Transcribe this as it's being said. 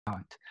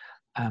out,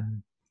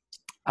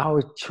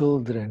 our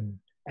children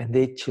and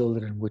their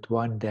children would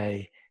one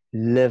day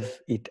live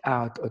it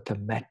out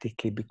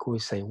automatically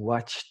because they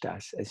watched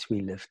us as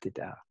we lived it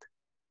out.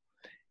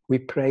 We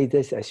pray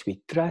this as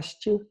we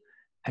trust you,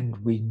 and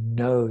we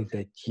know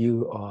that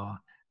you are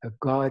a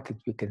God that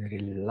we can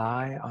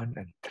rely on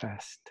and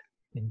trust.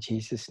 In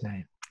Jesus'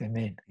 name,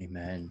 amen.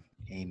 Amen.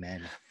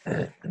 Amen.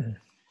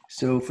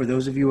 So for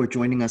those of you who are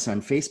joining us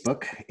on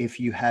Facebook, if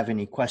you have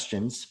any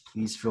questions,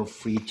 please feel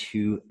free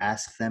to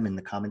ask them in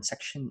the comment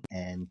section.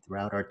 And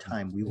throughout our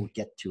time, we will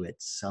get to it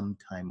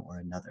sometime or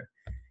another.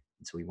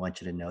 And so we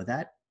want you to know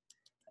that.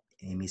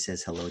 Amy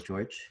says, hello,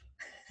 George.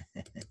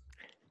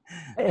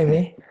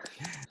 Amy?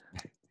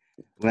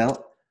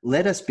 Well,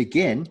 let us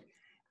begin.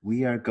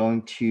 We are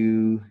going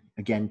to,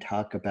 again,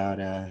 talk about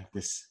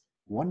this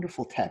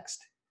wonderful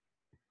text.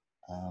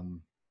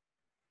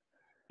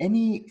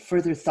 Any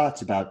further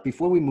thoughts about,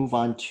 before we move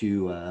on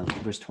to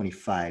verse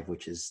 25,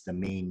 which is the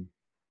main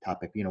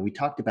topic? You know, we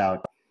talked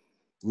about,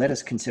 let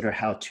us consider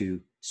how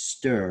to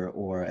stir,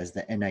 or as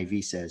the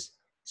NIV says,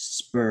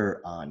 spur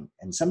on.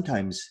 And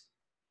sometimes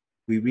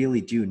we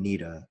really do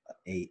need a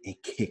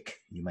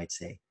kick, you might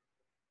say,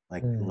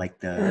 like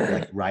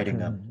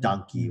riding a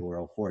donkey or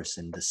a horse,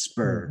 and the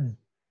spur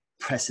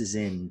presses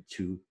in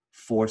to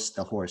force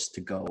the horse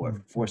to go,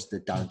 or force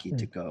the donkey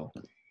to go.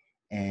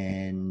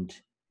 And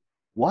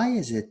why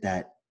is it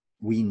that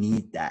we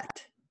need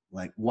that?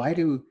 Like,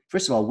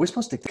 first of all, I'm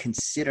supposed to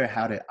consider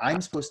how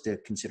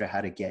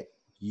to get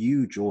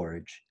you,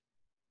 George,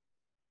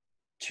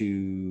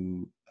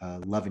 to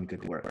love and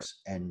good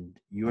works. And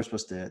you're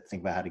supposed to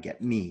think about how to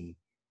get me.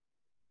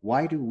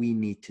 Why do we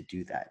need to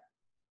do that?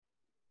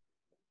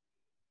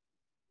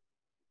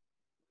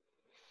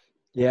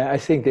 Yeah, I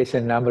think there's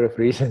a number of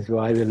reasons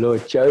why the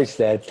Lord chose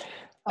that.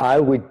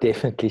 I would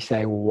definitely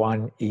say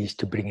one is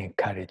to bring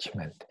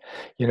encouragement.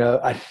 You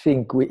know, I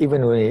think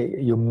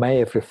you may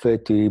have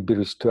referred to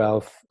Hebrews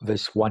 12,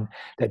 verse 1,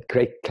 that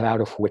great cloud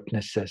of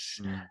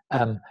witnesses.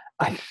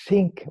 I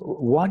think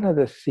one of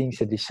the things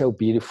that is so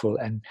beautiful,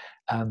 and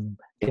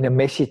in a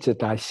message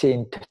that I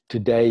sent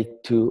today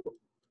to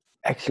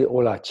actually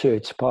all our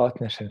church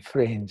partners and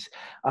friends,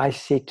 I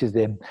said to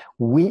them,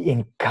 we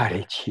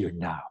encourage you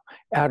now.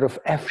 Out of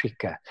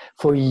Africa,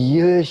 for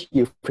years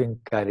you've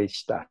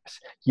encouraged us,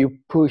 you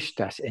pushed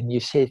us, and you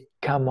said,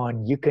 come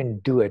on, you can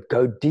do it,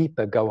 go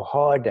deeper, go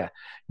harder,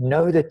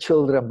 know the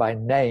children by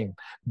name,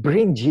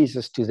 bring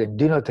Jesus to them,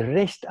 do not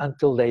rest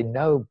until they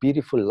know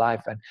beautiful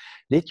life, and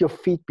let your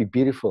feet be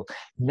beautiful.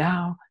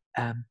 Now,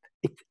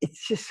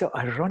 it's just so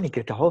ironic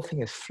that the whole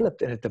thing is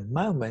flipped, and at the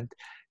moment,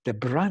 the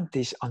brunt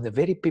is on the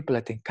very people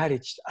that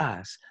encouraged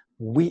us.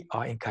 We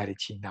are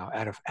encouraging now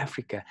out of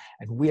Africa,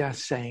 and we are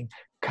saying,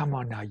 come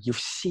on now, you've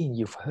seen,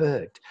 you've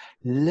heard,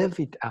 live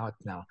it out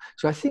now.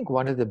 So I think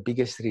one of the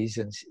biggest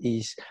reasons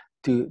is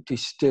to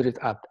stir it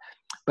up.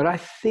 But I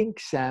think,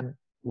 Sam,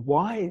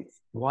 why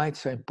it's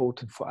so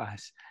important for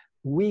us,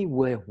 we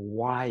were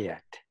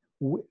wired.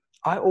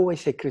 I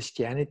always say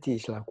Christianity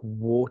is like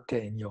water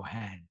in your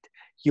hand.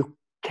 You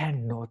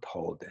cannot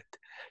hold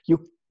it.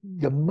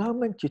 The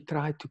moment you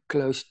try to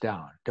close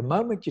down, the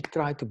moment you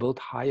try to build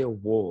higher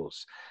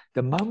walls,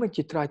 the moment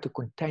you try to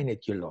contain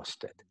it, you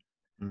lost it.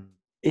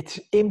 It's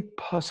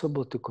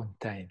impossible to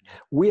contain.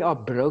 We are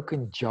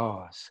broken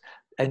jars.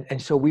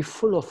 And so we're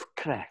full of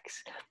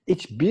cracks.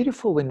 It's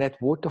beautiful when that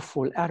water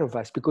falls out of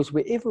us, because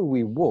wherever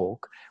we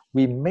walk,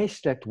 we mess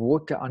that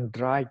water on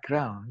dry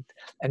ground,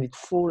 and it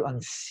falls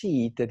on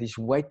seed that is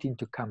waiting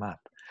to come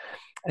up.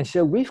 And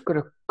so we've got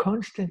to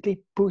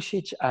constantly push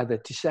each other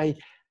to say,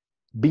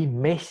 be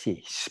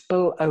messy,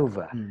 spill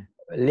over,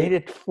 let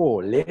it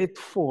fall, let it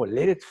fall,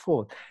 let it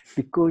fall.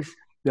 Because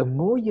the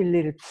more you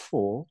let it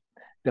fall,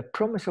 the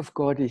promise of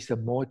God is the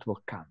more it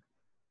will come.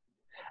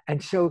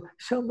 And so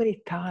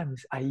many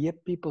times I hear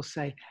people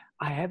say,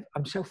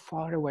 I'm so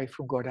far away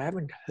from God. I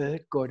haven't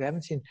heard God. I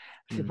haven't seen.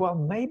 I said, well,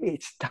 maybe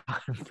it's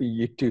time for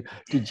you to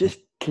just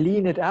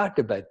clean it out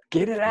a bit.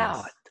 Get it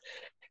out.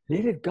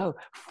 Let it go.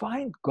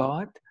 Find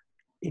God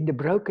in the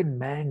broken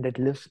man that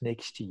lives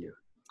next to you.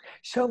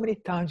 So many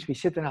times we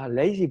sit in our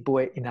lazy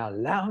boy in our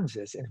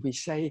lounges and we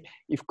say,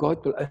 if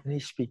God will only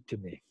speak to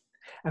me.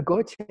 And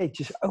God said,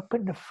 just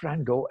open the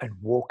front door and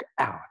walk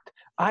out.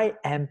 I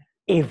am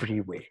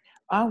everywhere.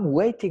 I'm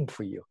waiting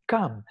for you.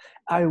 Come.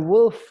 I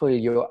will fill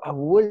you. I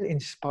will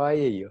inspire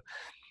you.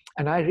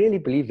 And I really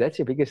believe that's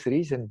the biggest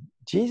reason.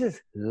 Jesus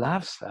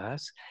loves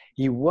us.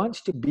 He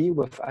wants to be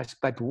with us.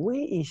 But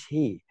where is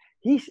he?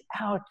 He's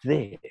out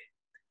there.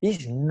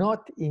 He's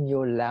not in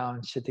your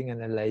lounge sitting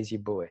in a lazy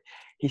boy.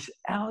 He's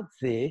out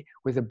there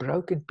with the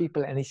broken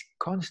people, and he's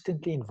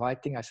constantly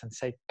inviting us and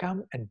say,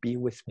 come and be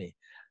with me.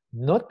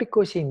 Not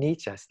because he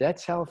needs us.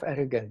 That's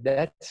self-arrogant.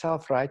 That's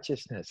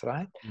self-righteousness,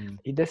 right?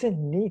 He doesn't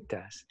need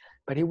us,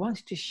 but he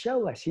wants to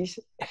show us.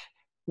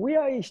 We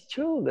are his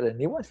children.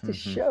 He wants to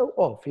show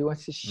off. He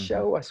wants to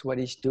show us what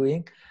he's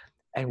doing.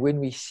 And when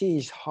we see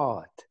his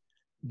heart,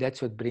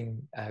 that's what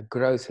brings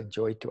growth and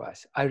joy to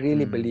us. I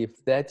really believe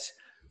that's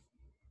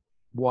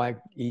why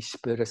he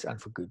spurred us on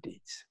for good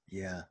deeds.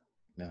 Yeah,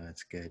 no,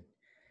 that's good.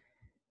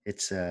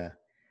 It's you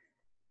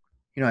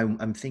know,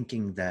 I'm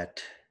thinking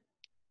that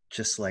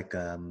just like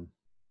I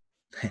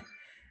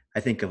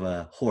think of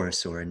a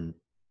horse or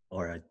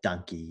a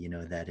donkey, you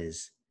know, that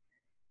is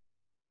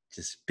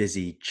just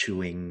busy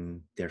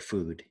chewing their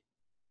food.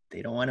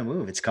 They don't want to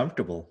move. It's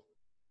comfortable.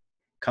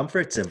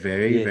 Comfort's a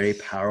very, very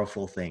Yes.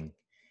 powerful thing.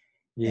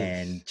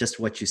 Yes. And just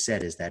what you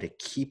said is that it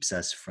keeps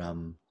us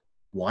from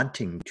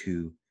wanting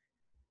to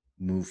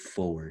move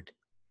forward.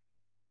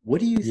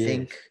 What do you Yes.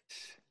 think?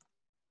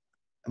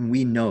 And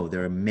we know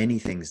there are many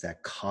things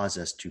that cause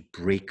us to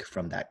break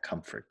from that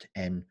comfort.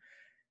 And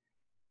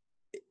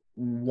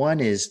one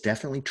is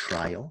definitely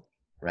trial,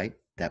 right?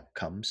 That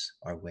comes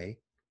our way.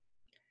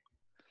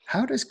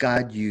 How does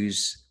God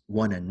use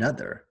one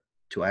another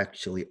to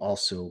actually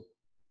also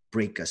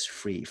break us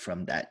free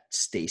from that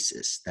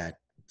stasis, that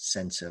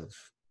sense of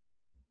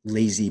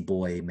lazy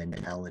boy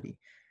mentality?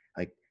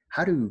 Like,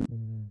 how do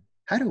Mm.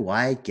 how do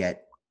I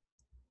get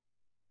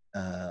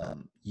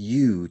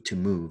you to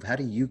move? How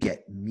do you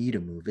get me to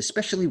move?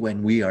 Especially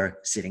when we are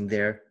sitting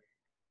there,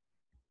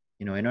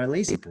 you know, in our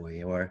lazy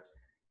boy, or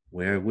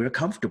where we're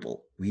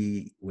comfortable,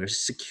 we're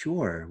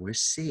secure, we're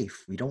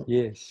safe, we don't.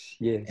 Yes.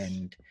 Yes.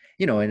 And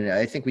you know, and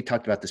I think we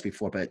talked about this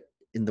before, but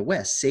in the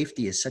West,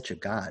 safety is such a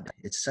god.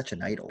 It's such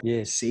an idol.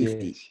 Yes.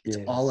 Safety. Yes. It's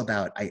all Yes.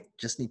 about I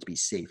just need to be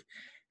safe.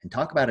 And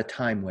talk about a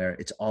time where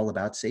it's all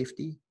about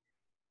safety.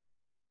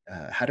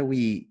 How do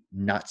we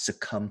not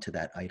succumb to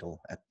that idol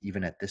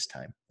even at this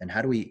time? And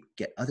how do we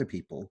get other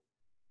people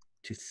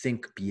to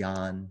think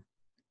beyond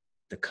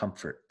the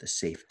comfort, the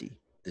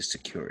safety, the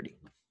security?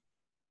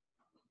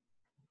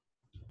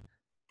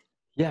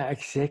 Yeah,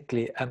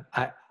 exactly.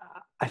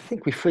 I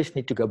think we first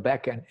need to go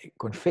back and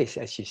confess,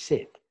 as you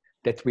said,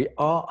 that we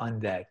are on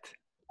that.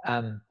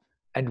 Um,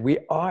 and we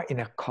are in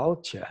a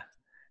culture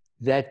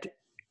that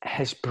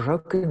has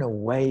broken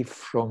away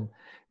from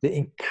the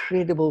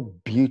incredible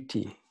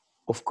beauty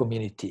of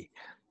community.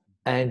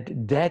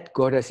 And that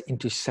got us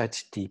into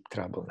such deep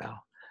trouble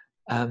now.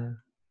 Um,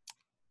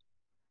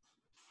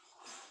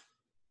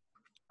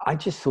 I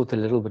just thought a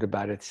little bit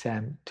about it,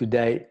 Sam.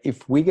 Today,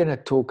 if we're going to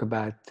talk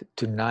about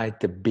tonight,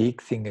 the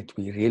big thing that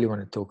we really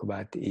want to talk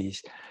about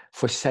is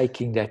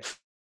forsaking that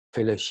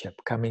fellowship,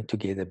 coming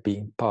together,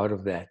 being part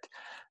of that.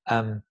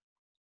 Um,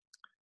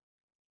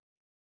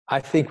 I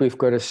think we've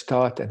got to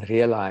start and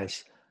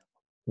realize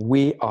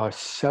we are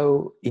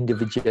so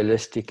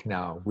individualistic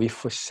now. We've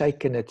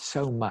forsaken it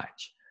so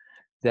much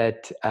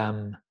that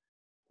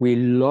we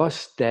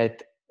lost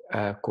that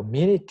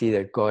community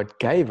that God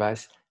gave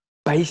us,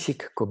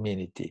 basic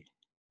community.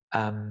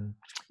 Um,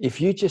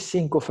 if you just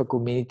think of a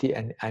community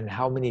and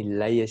how many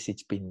layers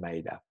it's been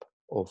made up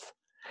of,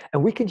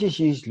 and we can just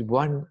use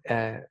one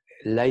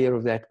layer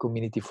of that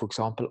community, for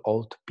example,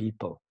 old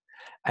people.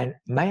 And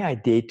may I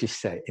dare to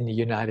say, in the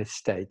United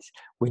States,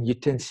 when you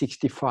turn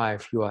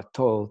 65, you are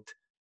told,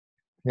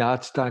 now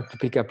it's time to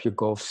pick up your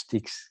golf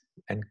sticks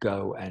and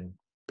go and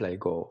play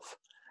golf.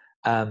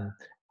 Um,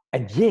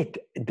 and yet,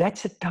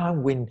 that's a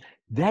time when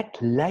that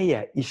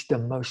layer is the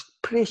most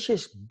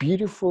precious,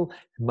 beautiful,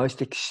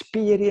 most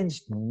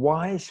experienced,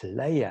 wise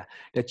layer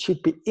that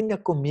should be in a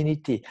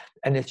community,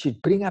 and it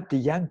should bring up the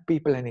young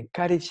people and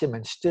encourage them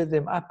and stir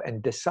them up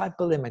and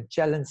disciple them and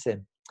challenge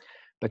them.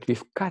 But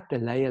we've cut a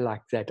layer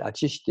like that.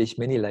 There's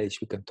many layers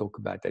we can talk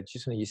about. I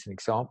just want to use an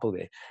example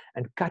there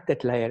and cut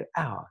that layer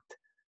out.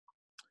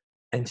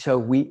 And so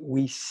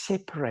we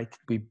separated,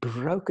 we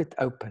broke it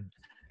open.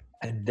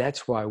 And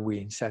that's why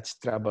we're in such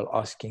trouble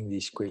asking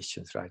these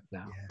questions right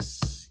now.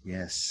 Yes,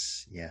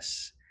 yes,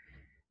 yes.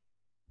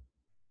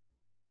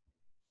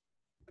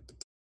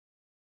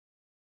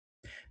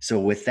 So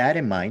with that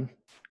in mind,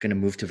 I'm going to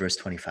move to verse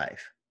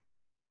 25,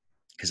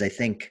 because I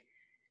think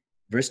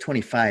verse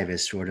 25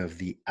 is sort of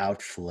the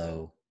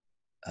outflow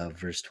of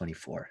verse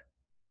 24.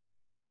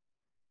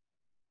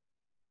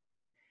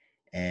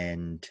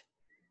 And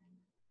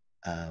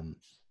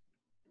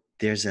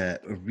there's a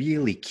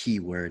really key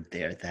word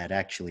there that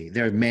actually,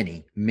 there are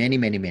many, many,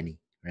 many, many,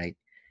 right?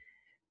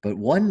 But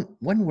one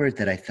word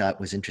that I thought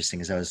was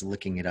interesting as I was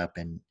looking it up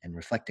and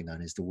reflecting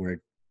on is the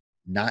word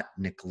not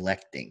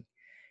neglecting.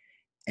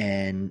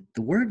 And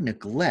the word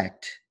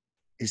neglect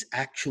is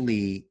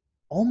actually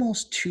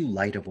almost too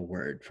light of a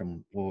word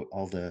from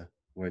all the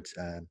words,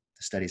 the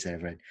studies that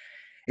I've read.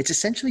 It's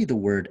essentially the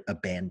word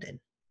abandon,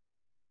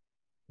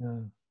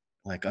 Mm.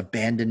 like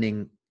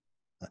abandoning,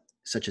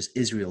 such as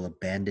Israel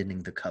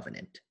abandoning the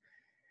covenant.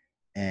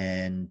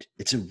 And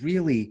it's a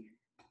really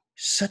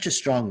such a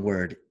strong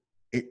word.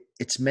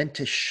 It's meant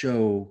to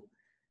show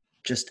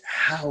just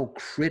how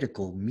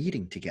critical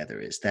meeting together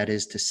is. That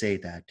is to say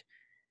that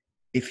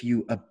if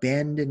you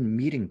abandon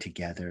meeting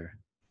together,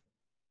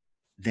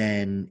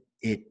 then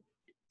it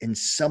in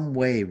some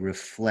way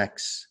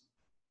reflects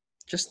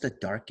just the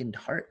darkened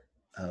heart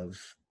of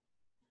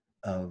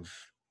of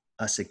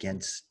us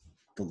against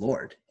the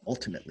Lord.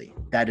 Ultimately,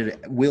 that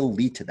it will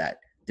lead to that.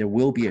 There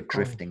will be a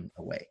drifting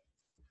away.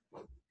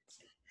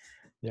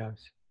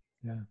 Yes.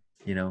 Yeah.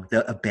 You know,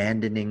 the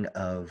abandoning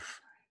of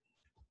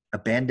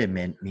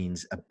abandonment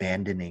means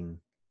abandoning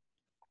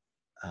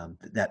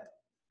that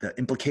the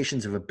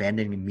implications of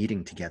abandoning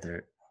meeting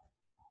together,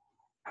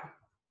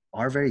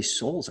 our very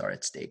souls are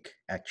at stake,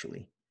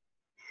 actually,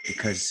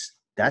 because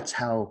that's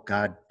how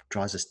God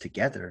draws us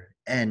together.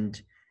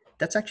 And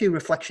that's actually a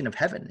reflection of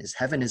heaven.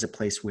 Heaven is a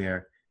place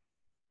where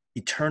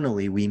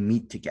eternally we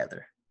meet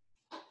together.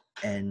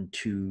 And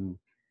to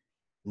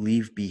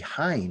leave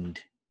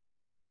behind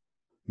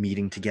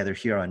meeting together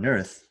here on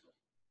earth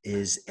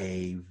is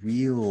a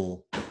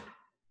real,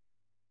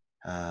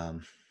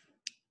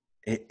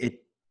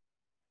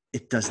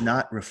 it does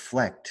not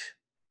reflect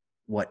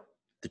what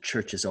the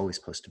church is always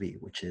supposed to be,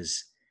 which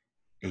is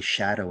a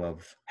shadow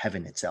of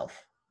heaven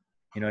itself.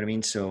 You know what I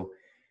mean? So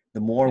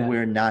the more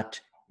we're not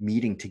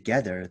meeting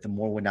together, the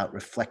more we're not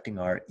reflecting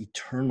our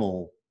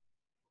eternal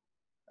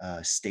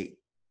state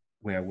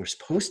where we're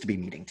supposed to be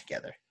meeting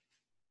together.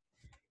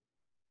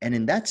 And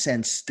in that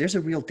sense, there's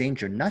a real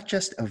danger, not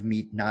just of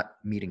not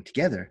meeting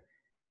together,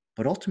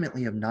 but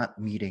ultimately of not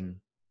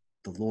meeting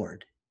the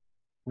Lord.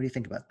 What do you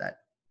think about that?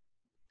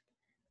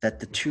 That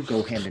the two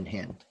go hand in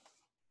hand.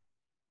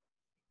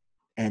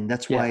 And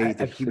that's why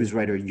the Hebrews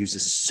writer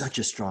uses such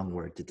a strong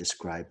word to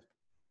describe,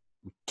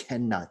 we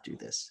cannot do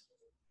this.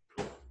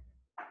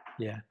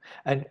 Yeah,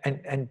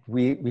 and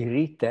we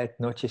read that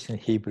not just in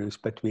Hebrews,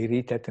 but we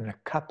read that in a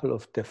couple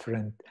of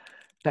different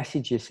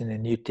passages in the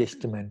New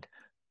Testament,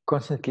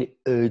 constantly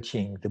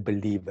urging the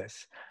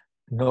believers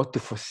not to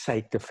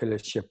forsake the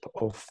fellowship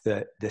of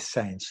the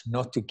saints,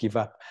 not to give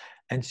up.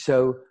 And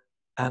so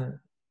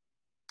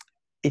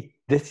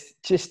this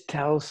just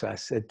tells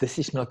us that this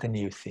is not a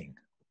new thing.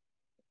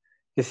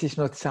 This is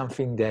not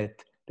something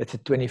that's a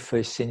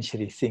 21st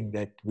century thing,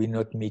 that we're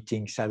not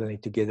meeting suddenly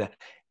together.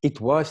 It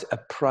was a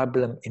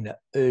problem in the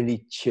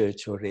early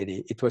church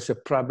already. It was a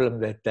problem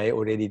that they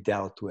already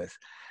dealt with.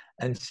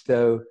 And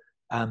so,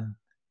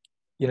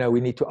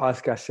 we need to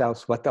ask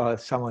ourselves, what are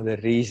some of the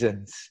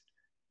reasons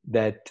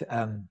that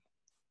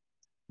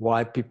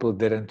why people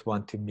didn't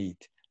want to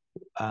meet?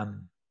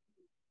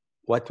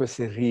 What was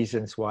the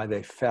reasons why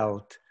they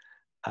felt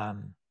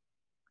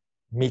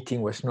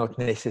meeting was not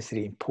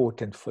necessarily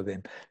important for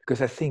them?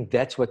 Because I think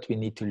that's what we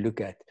need to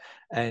look at.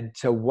 And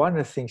so one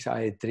of the things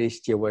I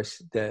addressed here was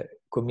the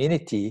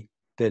community,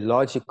 the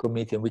larger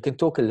community. And we can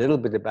talk a little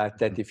bit about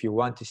that if you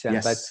want to, Sam.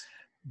 Yes. But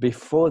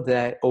before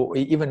that, or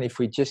even if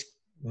we just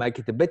make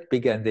it a bit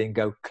bigger and then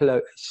go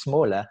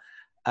smaller,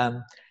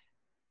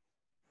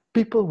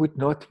 people would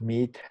not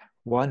meet.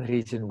 One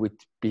reason would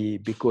be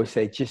because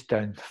they just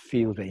don't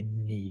feel they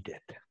need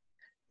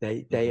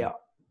it. They are,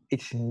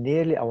 it's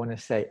nearly, I want to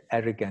say,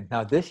 arrogant.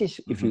 Now, this is,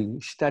 if you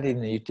study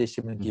in the New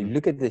Testament, you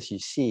look at this, you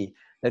see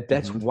that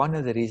that's one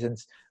of the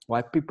reasons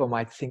why people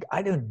might think,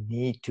 I don't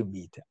need to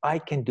meet. I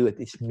can do it.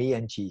 It's me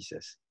and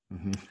Jesus.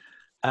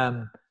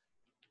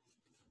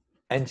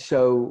 And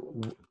so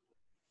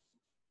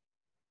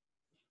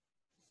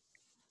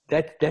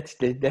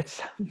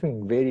that's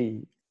something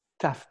very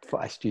tough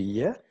for us to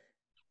hear.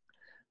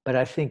 But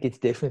I think it's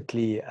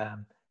definitely a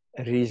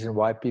reason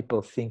why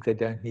people think they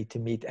don't need to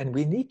meet. And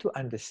we need to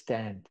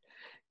understand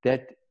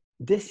that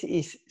this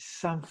is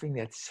something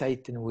that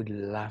Satan would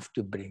love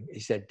to bring,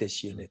 is that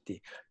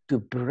disunity, to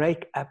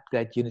break up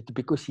that unity,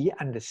 because he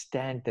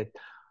understands that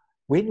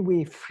when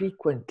we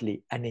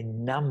frequently and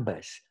in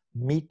numbers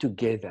meet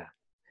together,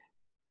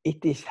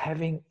 it is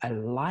having a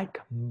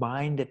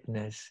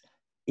like-mindedness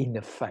in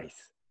the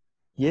faith.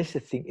 Here's the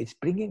thing, it's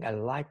bringing a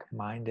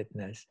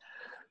like-mindedness.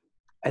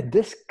 And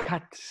this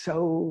cuts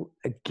so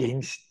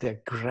against the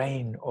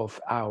grain of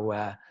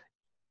our,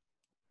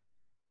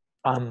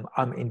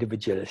 I'm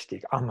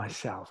individualistic, I'm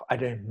myself, I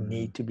don't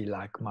need to be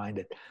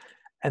like-minded.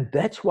 And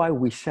that's why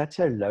we're such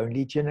a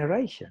lonely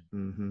generation.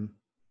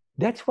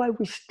 That's why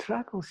we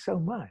struggle so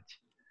much.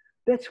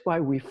 That's why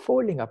we're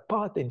falling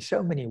apart in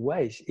so many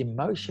ways,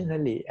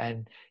 emotionally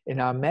and in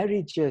our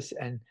marriages.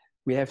 And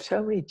we have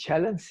so many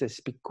challenges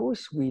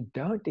because we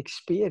don't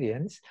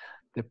experience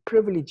the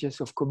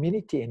privileges of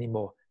community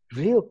anymore.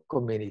 Real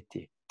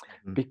community,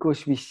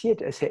 because we see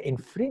it as an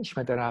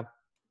infringement on our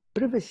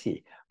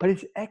privacy, but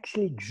it's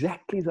actually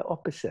exactly the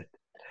opposite.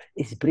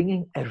 It's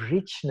bringing a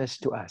richness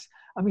to us.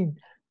 I mean,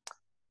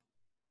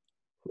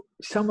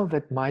 some of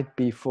it might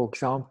be, for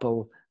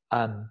example,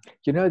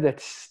 that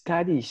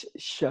studies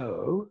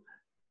show,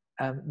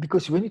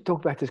 because when you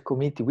talk about this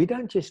community, we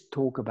don't just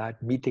talk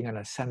about meeting on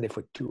a Sunday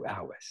for 2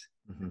 hours.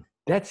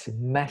 That's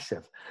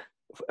massive.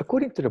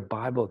 According to the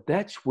Bible,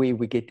 that's where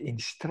we get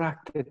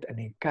instructed and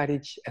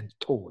encouraged and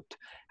taught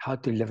how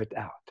to live it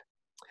out.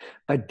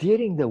 But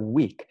during the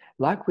week,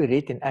 like we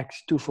read in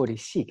Acts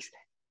 2:46,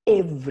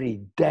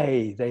 every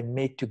day they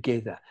met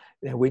together.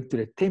 They went to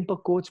the temple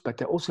courts, but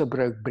they also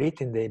broke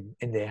bread in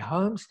their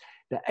homes.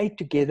 They ate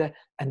together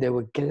and they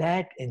were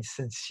glad and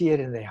sincere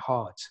in their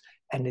hearts.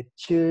 And the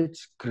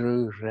church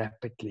grew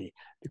rapidly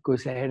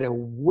because they had a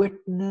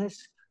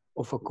witness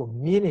of a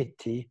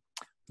community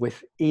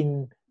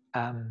within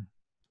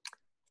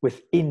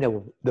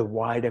the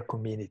wider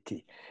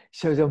community.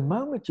 So the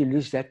moment you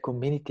lose that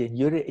community and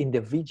you're an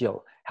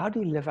individual, how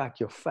do you live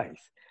out your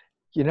faith?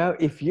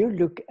 If you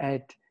look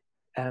at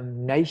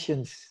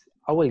nations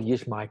I will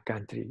use my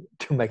country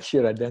to make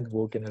sure I don't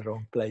walk in the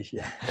wrong place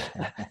here.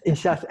 In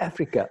South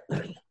Africa,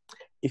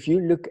 if you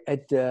look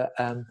at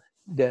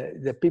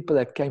the people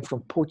that came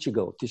from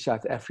Portugal to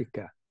South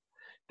Africa,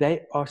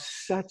 they are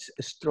such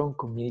a strong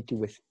community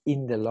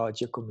within the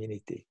larger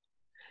community.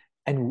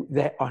 And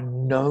they are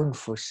known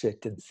for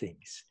certain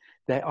things.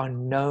 They are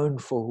known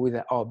for who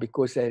they are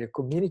because they're a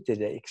community.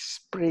 They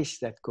express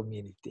that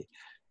community.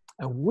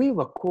 And we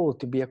were called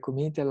to be a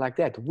community like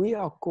that. We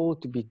are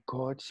called to be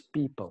God's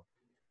people.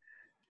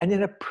 And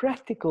in a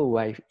practical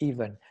way,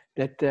 even,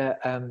 that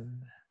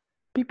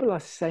people are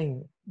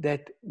saying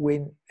that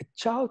when a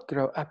child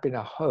grows up in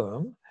a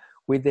home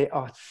where there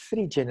are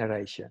 3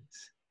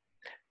 generations,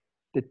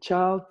 the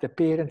child, the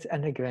parents,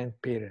 and the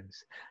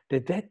grandparents,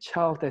 that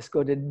child has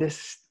got a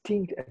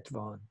distinct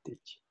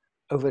advantage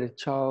over a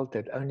child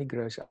that only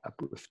grows up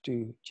with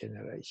 2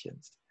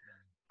 generations.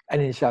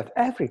 And in South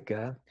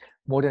Africa,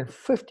 more than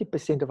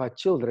 50% of our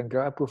children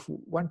grow up with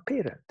 1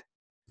 parent.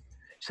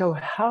 So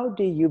how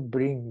do you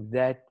bring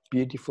that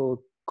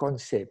beautiful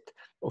concept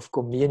of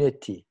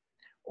community,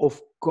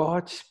 of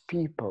God's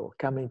people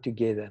coming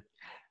together,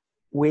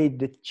 where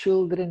the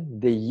children,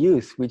 the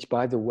youth, which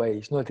by the way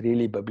is not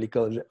really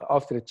biblical,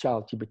 after a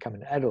child you become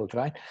an adult,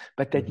 right?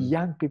 But that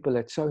young people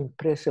are so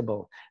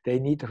impressible, they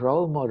need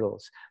role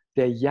models.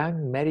 The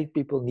young married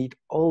people need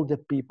older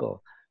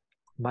people.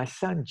 My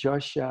son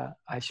Joshua,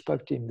 I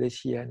spoke to him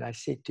this year and I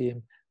said to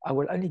him, I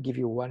will only give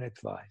you one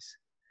advice.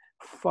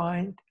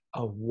 Find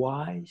a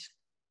wise,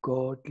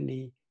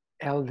 godly,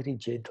 elderly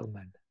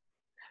gentleman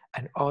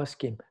and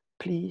ask him,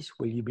 please,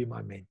 will you be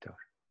my mentor?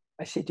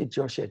 I said to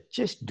Joshua,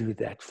 just do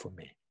that for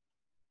me.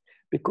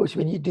 Because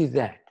when you do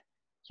that,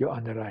 you're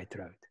on the right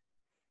road.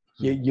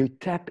 You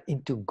tap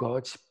into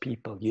God's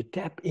people. You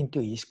tap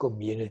into his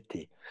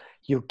community.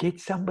 You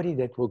get somebody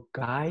that will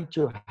guide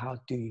you how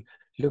to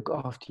look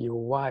after your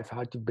wife,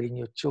 how to bring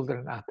your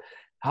children up,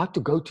 how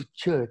to go to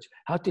church,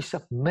 how to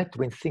submit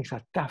when things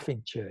are tough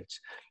in church,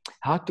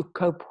 how to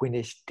cope when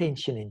there's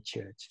tension in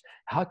church,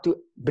 how to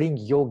bring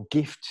your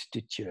gifts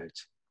to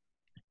church,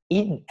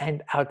 in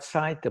and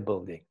outside the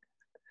building.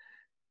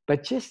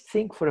 But just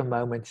think for a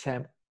moment,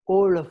 Sam,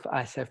 all of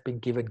us have been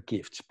given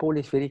gifts. Paul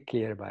is very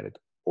clear about it.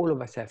 All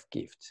of us have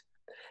gifts.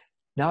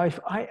 Now, if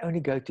I only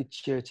go to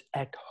church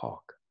ad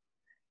hoc,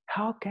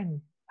 how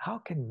can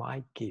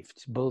my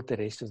gifts build the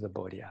rest of the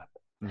body up?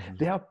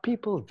 There are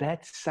people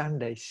that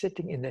Sunday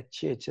sitting in that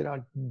church that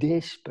are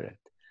desperate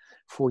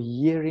for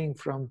hearing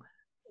from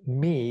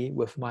me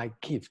with my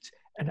gifts.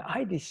 And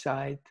I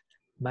decide,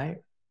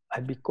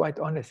 I'll be quite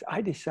honest,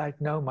 I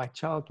decide, no, my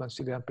child wants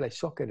to go and play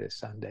soccer this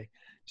Sunday.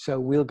 So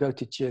we'll go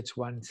to church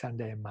 1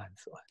 Sunday a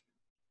month.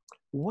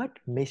 What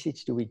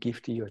message do we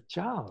give to your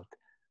child?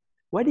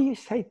 What do you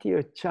say to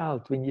your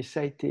child when you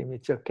say to him,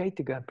 it's okay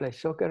to go and play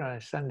soccer on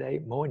a Sunday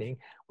morning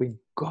when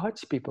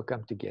God's people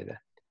come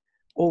together?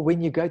 Or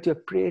when you go to a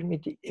prayer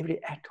meeting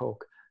every ad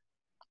hoc?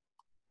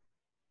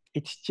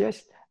 It's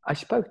just, I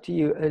spoke to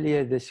you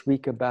earlier this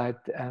week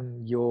about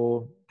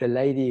the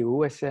lady who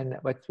was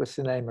what was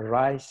her name,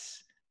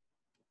 Rice.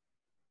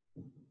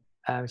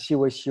 She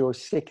was your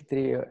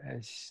secretary,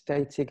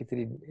 state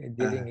secretary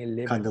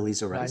during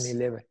Condoleezza Rice.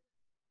 9/11.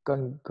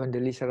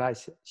 Condoleezza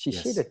Rice. She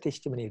shared a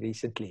testimony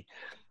recently.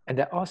 And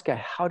I asked her,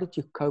 how did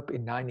you cope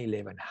in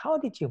 9/11? How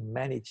did you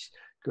manage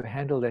to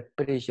handle that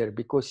pressure?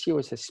 Because she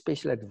was a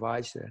special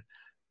advisor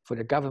for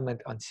the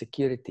government on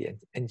security.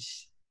 And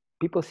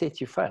people said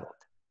she failed.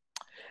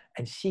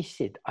 And she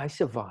said, I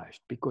survived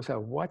because I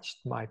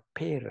watched my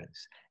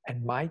parents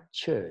and my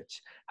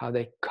church, how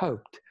they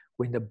coped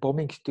when the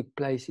bombings took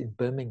place in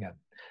Birmingham.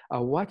 I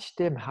watched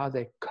them, how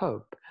they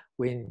coped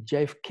when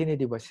JF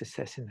Kennedy was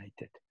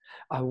assassinated.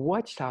 I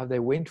watched how they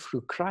went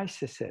through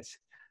crises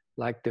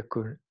like the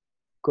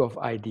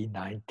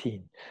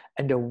COVID-19.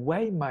 And the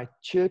way my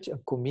church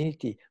and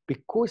community,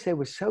 because they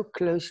were so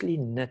closely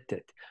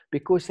knitted,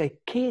 because they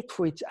cared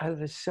for each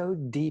other so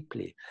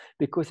deeply,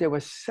 because there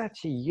was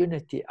such a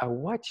unity, I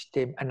watched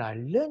them and I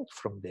learned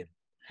from them.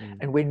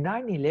 And when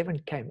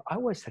 9/11 came, I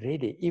was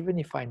ready, even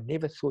if I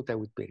never thought I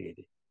would be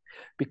ready,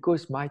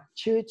 because my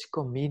church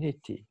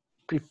community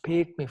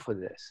prepared me for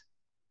this.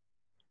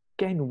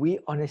 Can we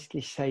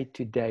honestly say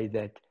today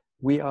that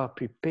we are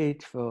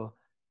prepared for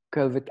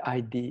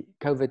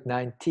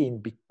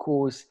COVID-19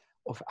 because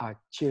of our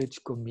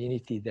church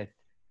community that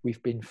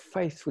we've been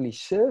faithfully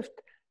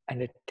served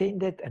and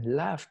attended and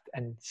loved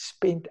and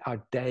spent our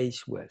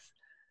days with?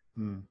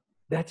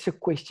 That's a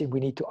question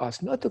we need to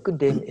ask, not to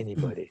condemn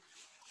anybody,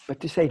 but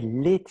to say,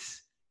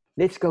 let's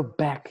go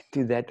back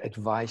to that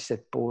advice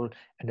that Paul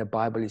and the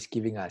Bible is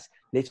giving us.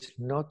 Let's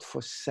not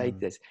forsake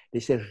this.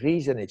 There's a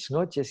reason. It's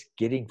not just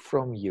getting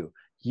from you.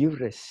 You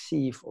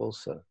receive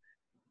also.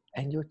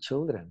 And your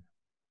children.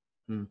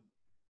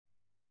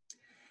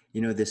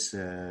 You know, this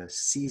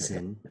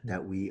season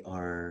that we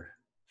are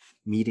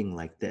meeting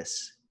like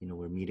this, you know,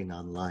 we're meeting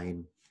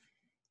online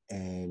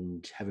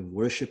and having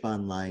worship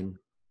online.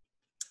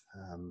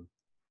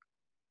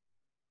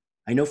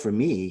 I know for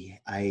me,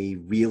 I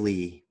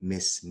really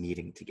miss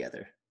meeting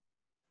together.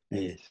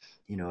 And, yes.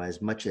 you know,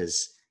 as much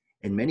as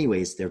in many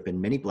ways, there have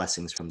been many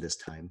blessings from this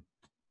time.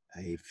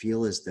 I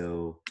feel as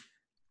though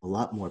a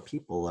lot more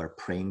people are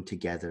praying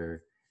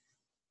together,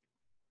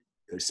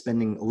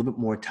 spending a little bit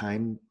more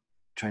time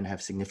trying to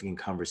have significant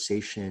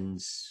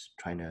conversations,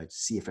 trying to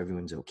see if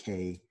everyone's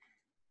okay.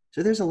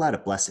 So there's a lot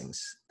of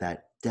blessings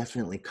that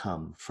definitely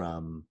come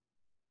from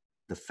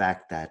the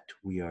fact that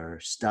we are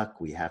stuck,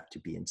 we have to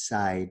be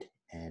inside,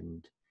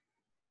 and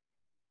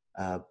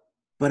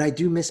but I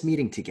do miss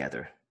meeting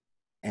together.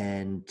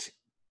 And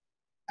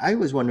I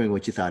was wondering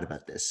what you thought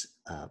about this.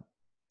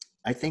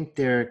 I think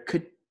there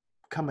could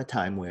come a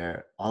time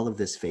where all of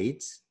this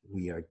fades.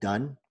 We are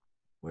done.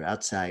 We're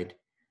outside.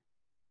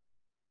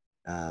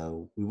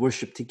 We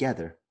worship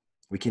together.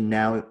 We can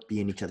now be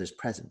in each other's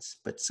presence.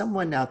 But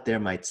someone out there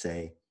might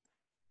say,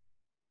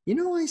 you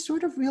know, I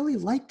sort of really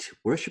liked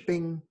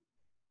worshiping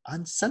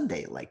on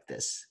Sunday like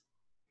this.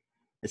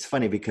 It's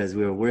funny because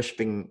we were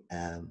worshiping.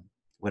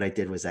 What I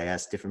did was I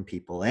asked different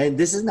people, and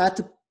this is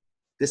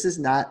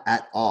not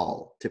at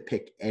all to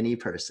pick any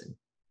person,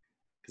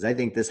 because I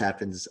think this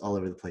happens all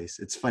over the place.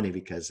 It's funny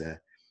because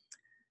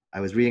I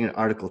was reading an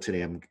article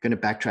today. I'm going to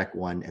backtrack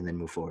one and then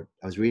move forward.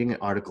 I was reading an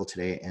article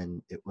today,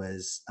 and it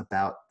was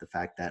about the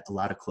fact that a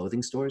lot of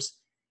clothing stores,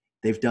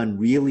 they've done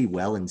really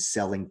well in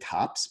selling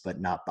tops,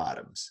 but not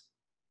bottoms.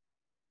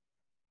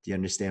 Do you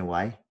understand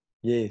why?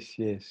 Yes.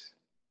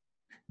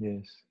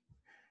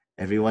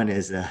 Everyone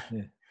is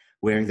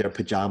wearing their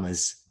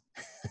pajamas.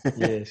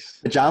 Yes.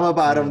 Pajama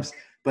bottoms,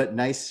 but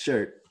nice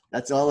shirt.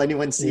 That's all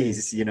anyone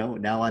sees, you know,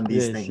 now on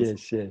these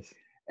things. Yes.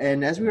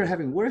 And as we were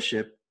having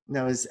worship,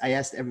 now I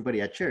asked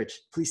everybody at church,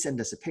 please send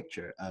us a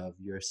picture of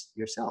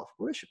yourself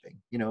worshiping,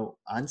 you know,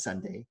 on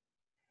Sunday.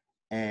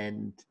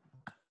 And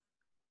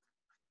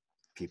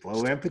people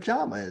are wearing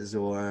pajamas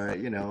or,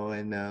 you know,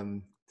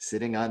 and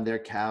sitting on their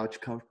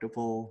couch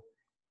comfortable.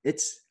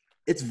 It's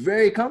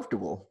very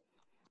comfortable.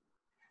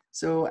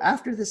 So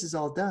after this is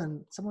all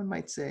done, someone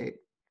might say,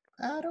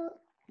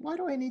 why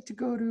do I need to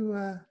go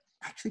to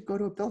actually go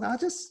to a building? I'll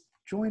just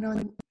join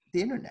on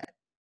the internet.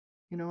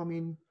 You know, I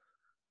mean,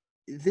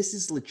 this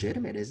is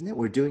legitimate, isn't it?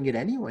 We're doing it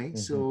anyway.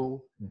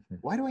 So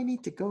why do I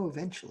need to go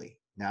eventually?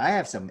 Now, I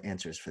have some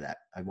answers for that.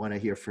 I want to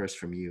hear first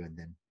from you, and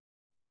then,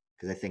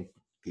 because I think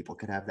people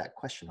could have that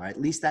question, or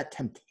at least that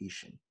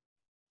temptation.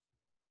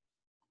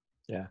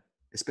 Yeah.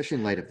 Especially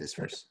in light of this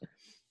verse.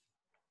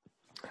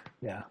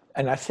 Yeah.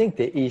 And I think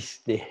there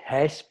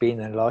has been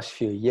in the last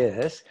few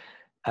years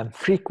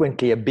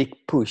frequently a big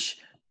push,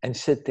 and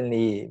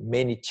certainly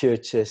many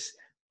churches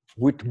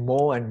would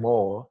more and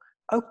more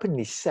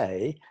openly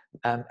say,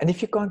 and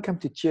if you can't come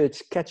to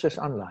church, catch us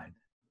online.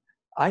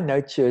 I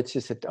know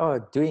churches that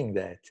are doing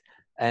that.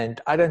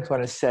 And I don't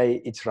want to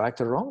say it's right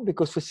or wrong,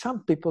 because for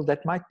some people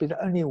that might be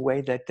the only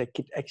way that they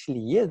could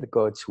actually hear the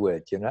God's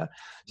word, you know.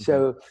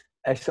 So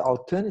as an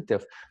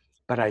alternative.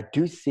 But I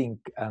do think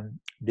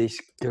there's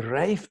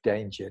grave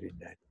danger in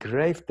that,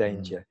 grave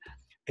danger,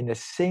 in the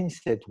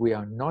sense that we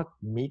are not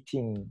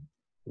meeting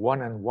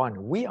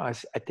one-on-one. We are,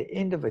 at the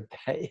end of the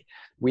day,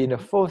 we're in the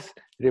fourth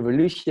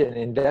revolution,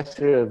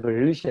 industrial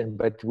revolution,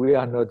 but we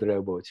are not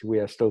robots. We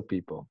are still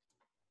people.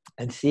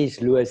 And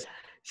C.S. Lewis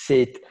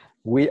said,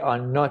 we are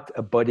not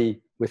a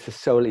body with a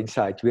soul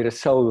inside. We're a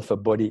soul with a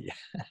body.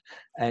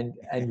 and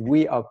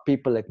we are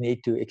people that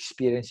need to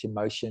experience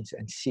emotions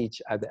and see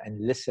each other and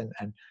listen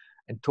and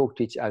talk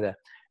to each other.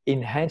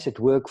 In Hands at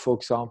Work, for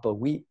example,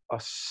 we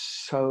are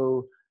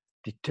so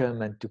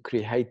determined to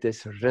create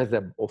this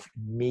rhythm of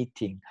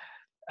meeting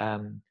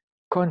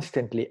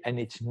constantly, and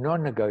it's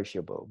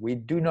non-negotiable. We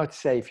do not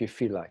say if you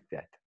feel like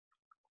that.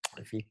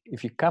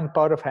 If you come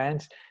part of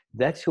Hands,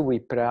 that's who we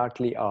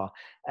proudly are.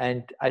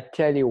 And I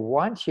tell you,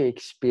 once you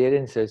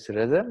experience those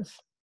rhythms,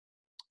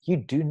 you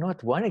do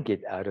not want to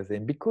get out of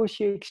them, because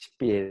you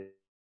experience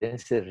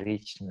the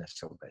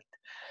richness of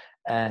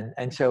it.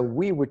 And so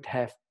we would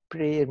have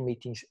prayer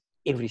meetings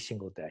every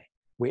single day,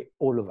 where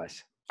all of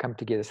us come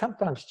together,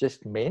 sometimes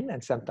just men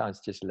and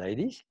sometimes just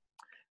ladies.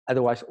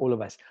 Otherwise, all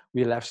of us.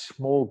 We'll have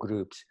small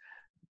groups.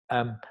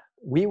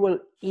 We will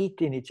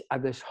eat in each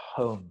other's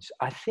homes.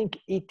 I think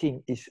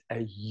eating is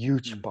a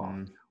huge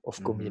part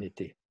of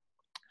community.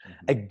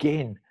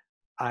 Again,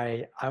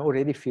 I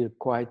already feel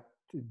quite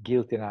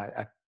guilty, and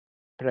I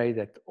pray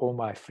that all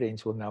my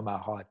friends will know my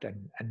heart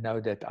and know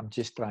that I'm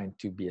just trying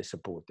to be a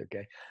support,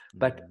 okay?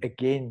 But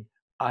again,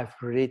 I've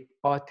read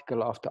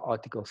article after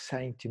article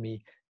saying to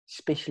me,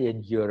 especially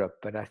in Europe,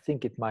 but I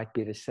think it might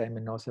be the same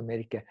in North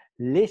America,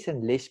 less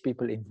and less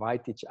people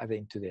invite each other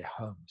into their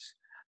homes.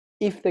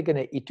 If they're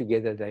going to eat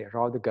together, they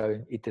rather go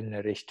and eat in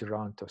a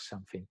restaurant or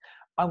something.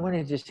 I want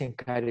to just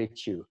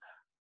encourage you,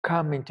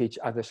 come into each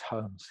other's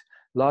homes.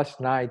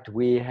 Last night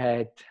we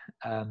had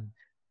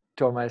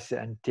Thomas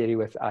and Terry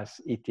with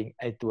us eating.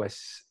 It was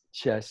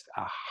just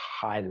a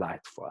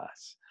highlight for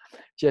us.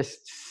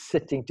 Just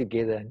sitting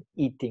together and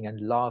eating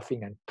and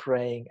laughing and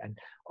praying and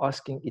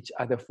asking each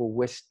other for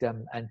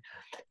wisdom. And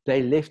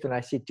they left, and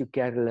I said to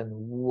Carolyn,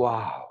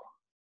 wow,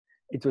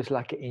 it was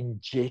like an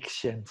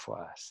injection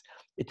for us.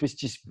 It was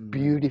just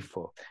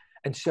beautiful.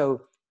 And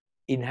so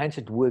in Hands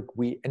at Work,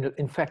 and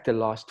in fact, the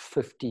last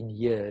 15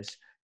 years,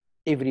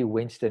 every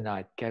Wednesday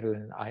night,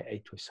 Carolyn and I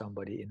ate with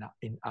somebody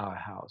in our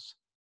house.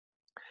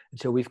 And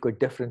so we've got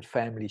different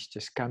families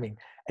just coming.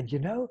 And you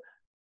know,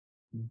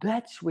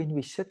 that's when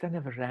we sit on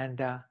the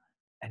veranda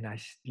and I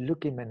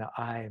look him in the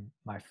eye,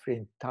 my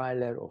friend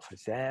Tyler or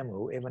Fazam or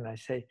whoever, and I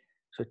say,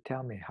 so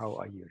tell me, how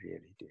are you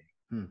really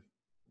doing?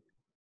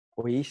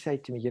 Or he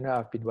said to me, you know,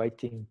 I've been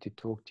waiting to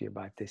talk to you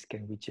about this.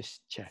 Can we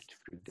just chat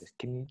through this?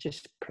 Can you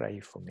just pray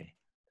for me?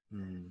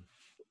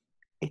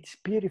 It's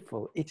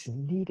beautiful. It's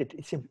needed.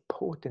 It's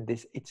important.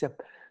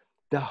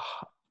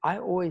 I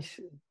always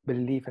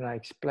believe, and I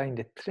explain,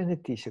 that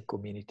Trinity is a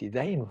community.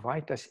 They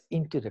invite us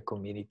into the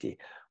community.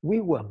 We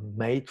were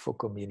made for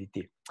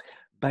community.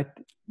 But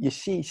you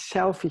see,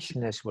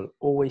 selfishness will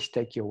always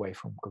take you away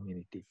from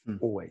community,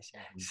 always.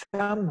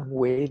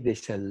 Somewhere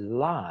there's a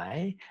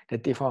lie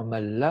that if I'm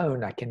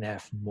alone, I can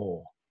have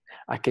more.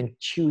 I can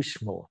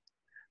choose more.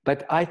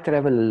 But I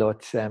travel a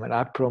lot, Sam, and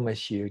I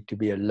promise you, to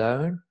be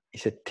alone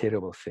is a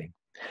terrible thing.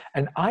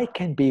 And I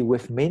can be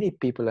with many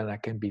people and I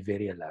can be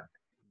very alone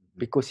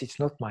because it's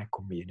not my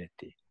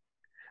community.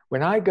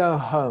 When I go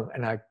home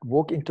and I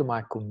walk into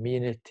my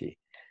community,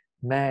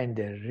 man,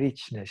 the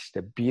richness,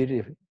 the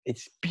beauty,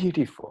 it's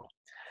beautiful.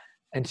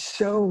 And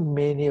so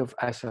many of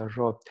us are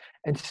robbed.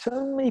 And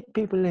so many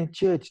people in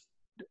church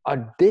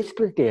are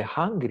desperately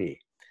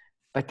hungry,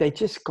 but they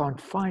just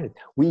can't find it.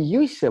 We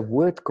use the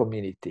word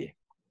community.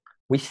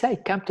 We say,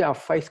 come to our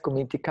faith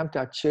community, come to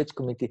our church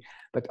community.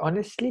 But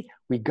honestly,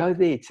 we go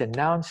there, it's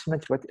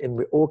announcements, and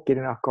we all get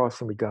in our cars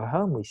and we go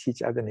home. We see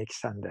each other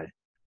next Sunday.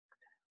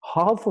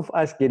 Half of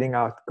us getting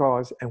our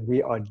cars and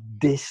we are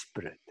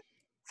desperate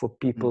for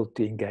people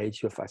to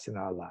engage with us in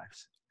our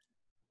lives.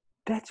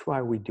 That's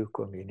why we do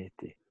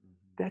community.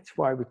 That's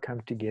why we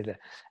come together.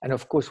 And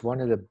of course,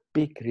 one of the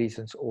big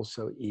reasons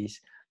also is,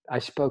 I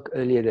spoke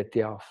earlier that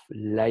there are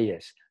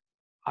layers.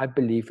 I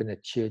believe in a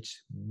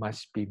church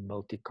must be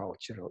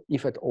multicultural,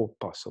 if at all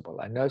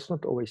possible. I know it's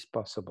not always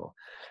possible,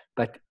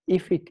 but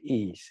if it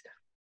is,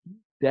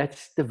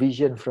 that's the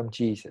vision from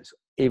Jesus.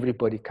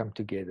 Everybody come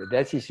together.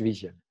 That's his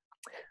vision.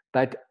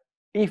 But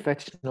if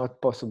that's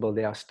not possible,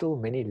 there are still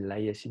many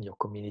layers in your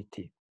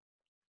community.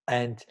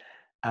 And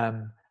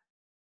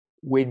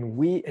when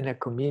we in a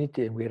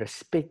community and we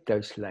respect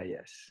those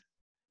layers,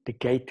 the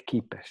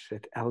gatekeepers, the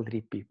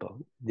elderly people,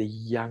 the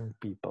young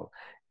people,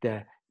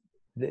 the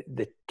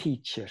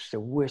teachers, the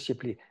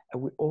worship leaders,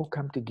 and we all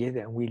come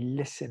together and we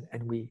listen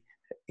and we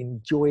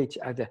enjoy each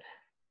other,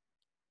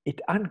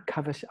 it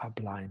uncovers our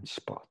blind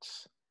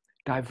spots.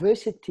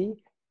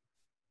 Diversity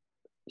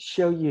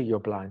show you your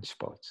blind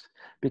spots,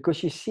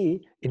 because you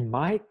see, in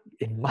my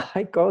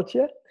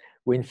culture,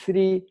 when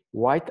 3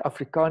 white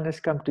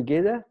Afrikaners come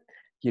together,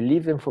 you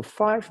leave them for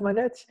 5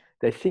 minutes,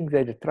 they think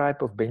they're the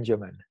tribe of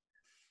Benjamin.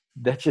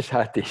 That's just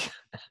how it is.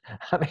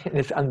 I mean,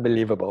 it's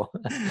unbelievable.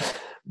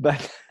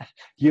 But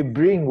you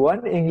bring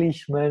one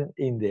Englishman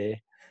in there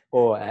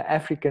or an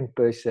African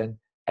person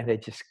and they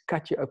just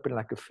cut you open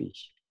like a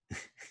fish.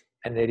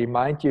 And they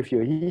remind you of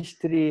your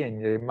history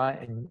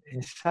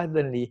and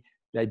suddenly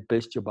they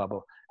burst your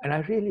bubble. And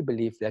I really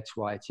believe that's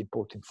why it's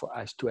important for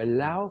us to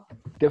allow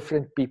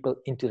different people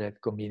into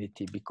that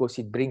community, because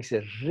it brings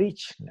a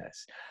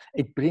richness.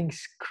 It brings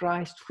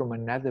Christ from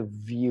another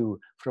view,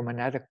 from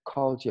another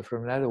culture,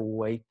 from another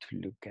way to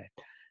look at.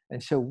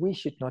 And so we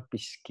should not be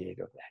scared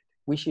of that.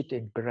 We should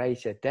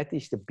embrace it. That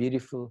is the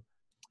beautiful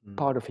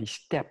part of his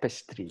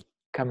tapestry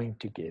coming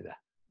together.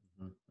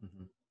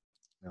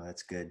 No,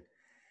 that's good.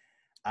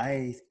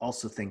 I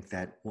also think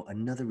that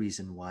another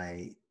reason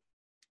why,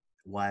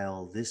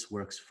 while this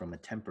works from a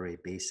temporary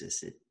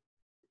basis, it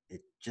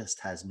just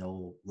has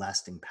no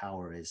lasting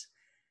power, is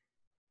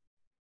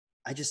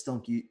I just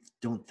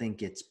don't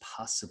think it's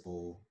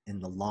possible in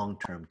the long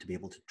term to be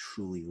able to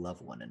truly love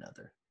one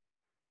another.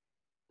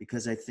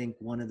 Because I think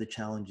one of the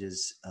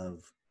challenges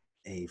of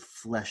a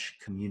flesh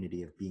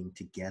community, of being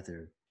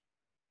together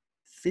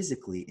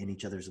physically in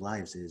each other's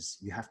lives, is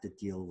you have to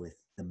deal with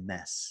the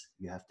mess.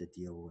 You have to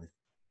deal with,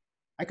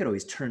 I could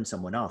always turn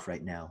someone off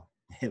right now.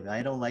 If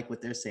I don't like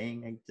what they're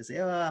saying, I just say,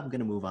 oh, I'm going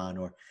to move on.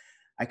 Or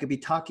I could be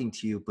talking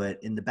to you, but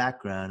in the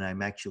background,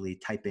 I'm actually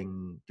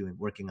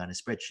working on a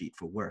spreadsheet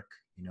for work,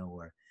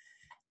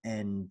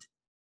 and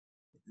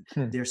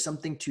there's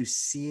something to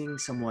seeing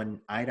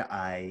someone eye to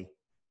eye,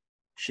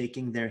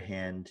 shaking their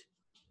hand,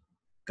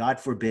 God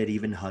forbid,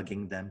 even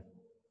hugging them.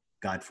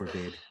 God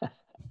forbid.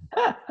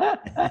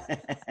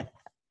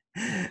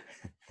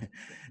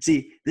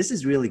 See, this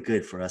is really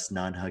good for us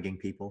non-hugging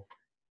people.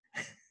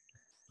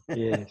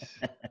 Yes.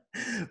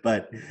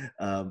 But,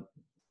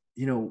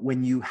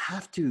 when you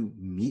have to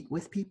meet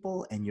with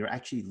people and you're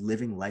actually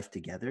living life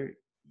together,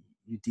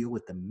 you deal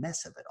with the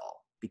mess of it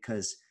all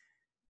because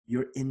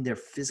you're in their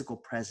physical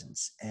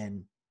presence.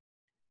 And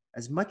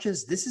as much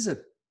as this is a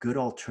good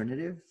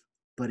alternative,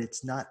 but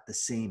it's not the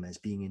same as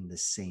being in the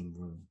same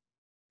room.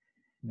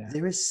 Yeah.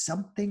 There is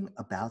something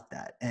about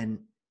that. And,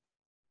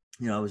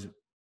 I was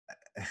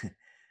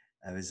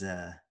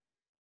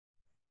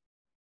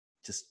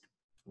just,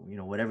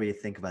 whatever you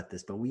think about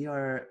this, but we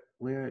are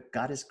where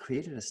God has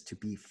created us to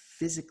be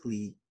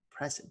physically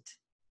present.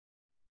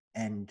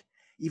 And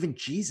even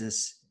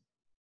Jesus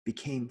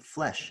became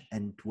flesh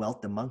and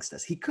dwelt amongst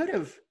us. He could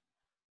have,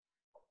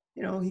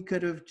 he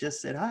could have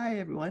just said, "Hi,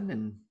 everyone,"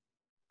 and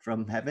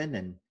from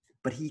heaven,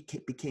 but he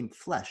became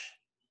flesh.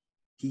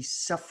 He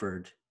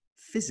suffered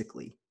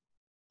physically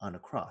on a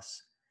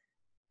cross.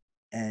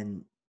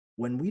 And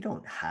when we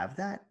don't have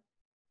that,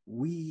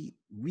 we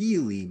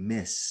really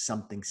miss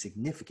something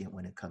significant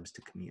when it comes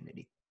to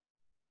community.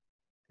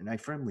 And I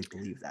firmly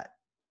believe that.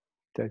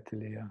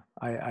 Totally, yeah.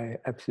 I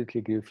absolutely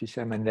agree with you,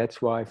 Sam. And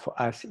that's why for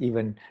us,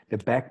 even the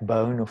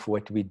backbone of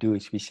what we do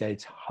is we say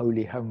it's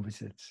holy home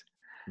visits.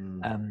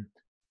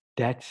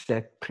 That's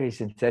that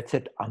presence. That's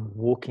it. I'm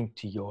walking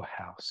to your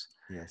house.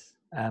 Yes.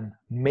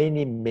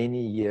 Many,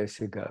 many years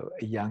ago,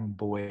 a young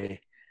boy,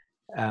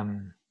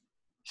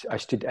 I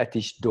stood at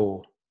his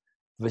door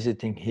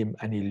visiting him,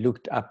 and he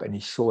looked up and he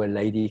saw a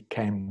lady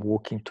came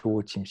walking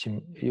towards him.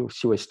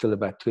 She was still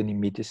about 20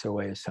 meters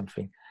away or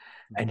something.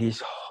 And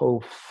his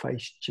whole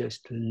face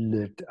just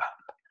lit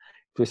up.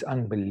 It was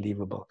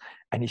unbelievable.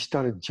 And he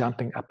started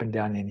jumping up and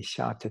down and he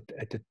shouted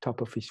at the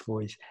top of his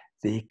voice,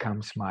 "There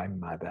comes my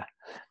mother."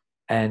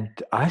 And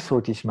I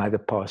thought his mother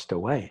passed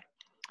away.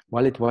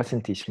 Well, it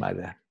wasn't his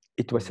mother.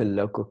 It was a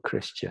local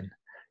Christian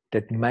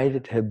that made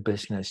it her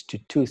business to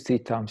 2-3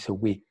 times a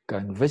week go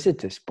and visit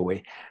this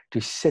boy,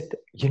 to sit.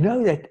 You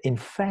know that, in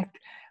fact,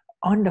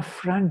 on the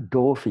front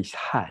door of his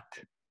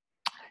hut,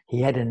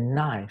 he had a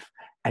knife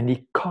and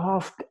he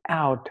carved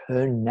out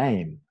her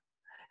name.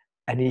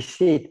 And he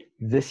said,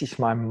 "This is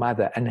my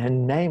mother." And her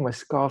name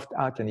was carved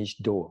out on his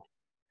door.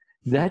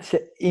 That's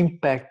the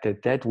impact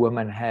that that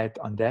woman had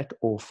on that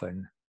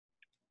orphan,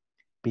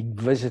 being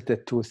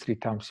visited 2 or 3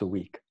 times a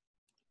week.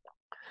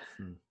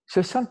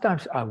 So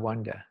sometimes I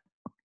wonder,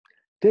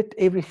 did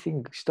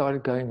everything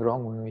start going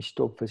wrong when we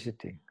stopped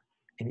visiting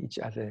in each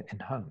other in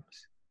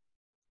homes?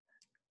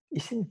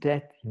 Isn't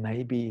that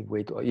maybe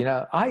where,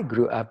 I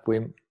grew up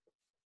when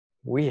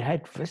we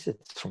had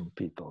visits from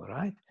people,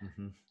 right?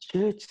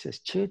 Churches,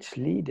 church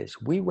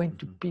leaders, we went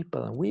to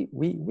people and we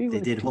They were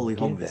did together. holy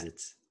home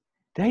visits.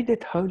 They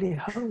did holy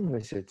home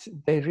visits.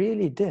 They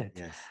really did.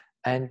 Yes.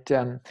 And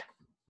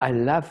I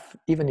love,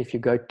 even if you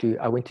go to,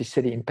 I went to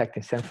City Impact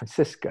in San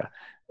Francisco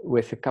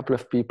with a couple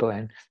of people,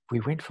 and we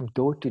went from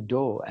door to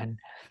door and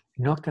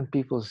knocked on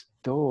people's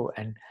door.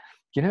 And,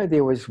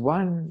 there was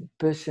one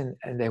person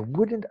and they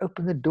wouldn't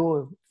open the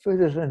door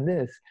further than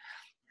this.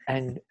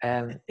 And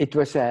it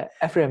was an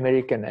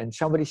Afro-American, and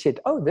somebody said,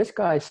 "Oh, this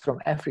guy is from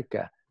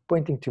Africa,"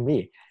 pointing to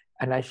me.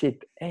 And I said,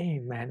 "Hey,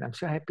 man, I'm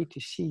so happy to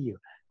see you."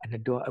 And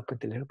the door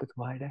opened a little bit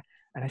wider.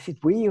 And I said,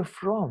 "Where are you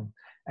from?"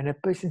 And a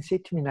person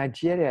said to me,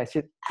 "Nigeria." I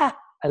said,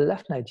 I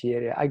love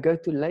Nigeria. I go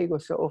to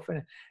Lagos so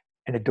often.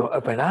 And the door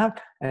opened up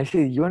and I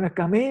said, "You want to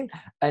come in?"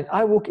 And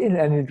I walk in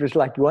and it was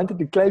like, you wanted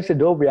to close the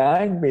door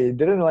behind me.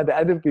 Didn't want the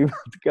other people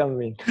to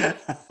come in.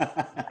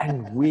 And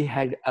we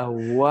had a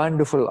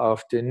wonderful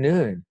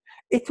afternoon.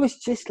 It was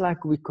just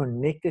like we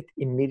connected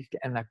immediately,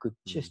 and I could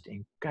just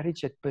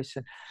encourage that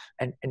person.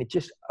 And it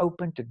just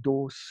opened the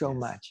door so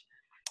much.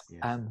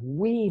 Yes.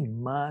 We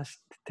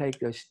must take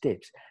those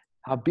steps.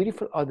 How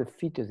beautiful are the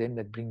feet of them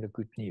that bring the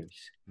good news.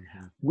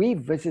 We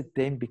visit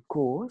them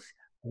because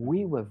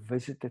we were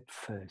visited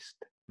first.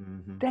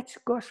 That's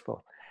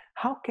gospel.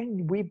 How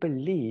can we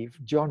believe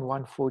John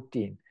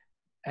 1:14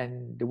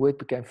 and the word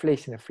became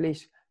flesh, and the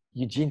flesh,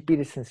 Eugene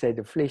Peterson said,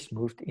 the flesh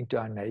moved into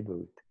our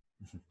neighborhood.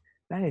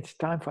 Man, it's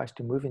time for us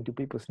to move into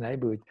people's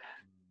neighborhood.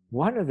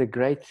 One of the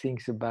great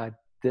things about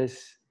this,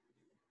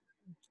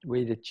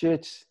 where the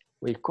church,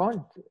 we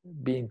can't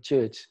be in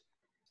church,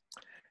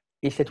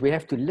 is that we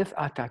have to live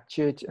out our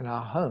church in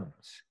our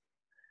homes.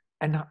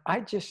 And I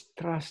just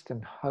trust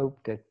and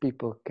hope that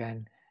people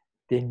can,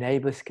 their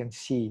neighbors can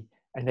see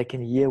and they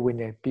can hear when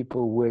their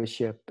people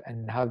worship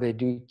and how they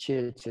do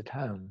church at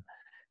home.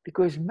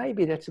 Because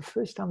maybe that's the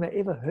first time they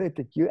ever heard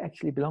that you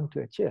actually belong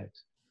to a church.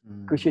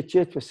 Because your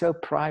church was so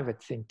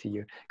private thing to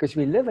you. Because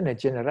we live in a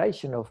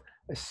generation of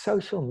a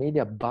social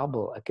media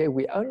bubble. Okay,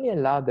 we only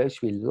allow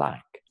those we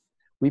like.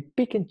 We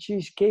pick and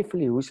choose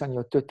carefully who's on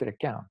your Twitter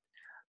account.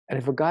 And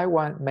if a guy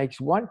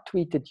makes one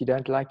tweet that you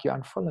don't like, you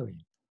unfollow him.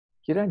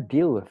 You don't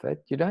deal with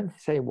it. You don't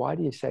say, "Why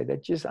do you say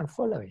that?" Just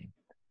unfollow him.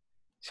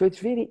 So it's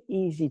very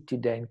easy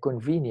today and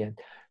convenient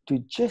to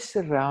just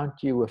surround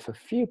you with a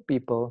few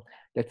people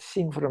that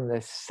sing from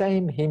the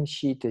same hymn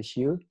sheet as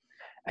you,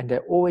 and they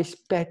always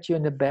pat you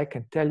on the back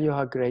and tell you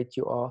how great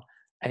you are,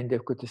 and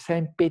they've got the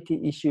same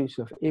petty issues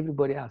of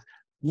everybody else.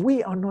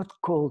 We are not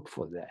called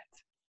for that.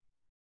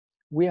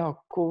 We are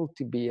called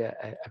to be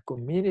a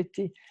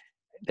community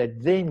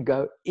that then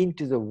go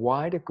into the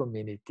wider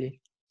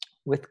community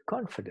with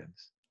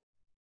confidence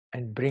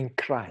and bring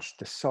Christ,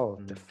 the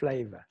salt, the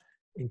flavor,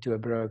 into a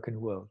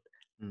broken world.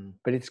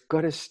 But it's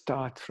got to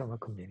start from a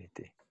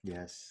community.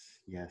 Yes.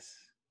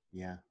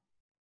 Yeah.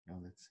 No,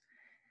 that's,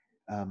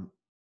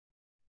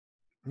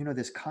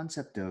 this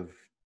concept of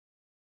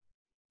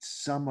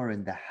some are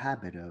in the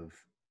habit of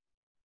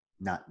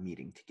not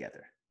meeting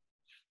together.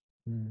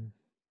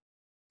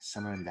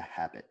 Some are in the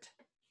habit.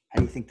 How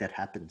do you think that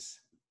happens?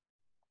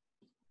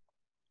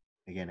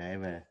 Again, I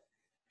have a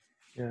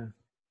Yeah.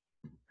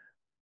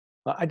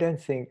 Well, I don't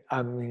think,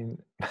 I mean,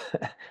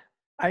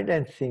 I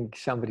don't think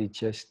somebody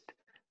just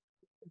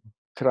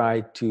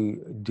tried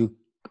to do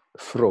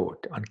fraud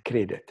on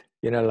credit,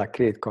 like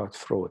credit card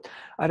fraud.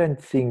 I don't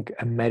think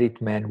a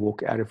married man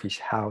walk out of his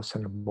house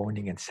in the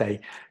morning and say,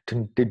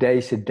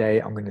 today's the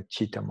day I'm going to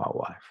cheat on my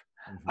wife.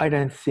 mm-hmm, I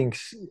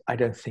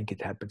don't think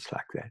it happens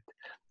like that.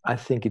 I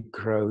think it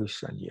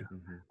grows on you.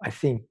 mm-hmm, I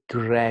think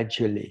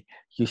gradually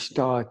you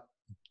start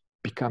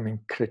becoming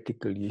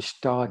critical. You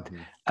start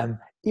mm-hmm,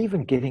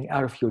 even getting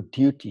out of your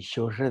duties,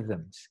 your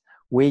rhythms,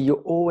 where you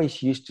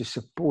always used to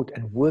support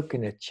and work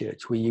in a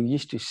church, where you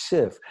used to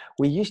serve,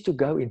 where you used to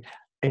go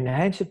in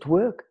hands at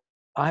work.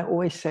 I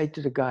always say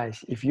to the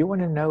guys, if you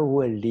want to know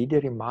who a leader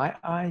in my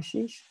eyes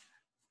is,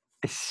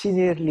 a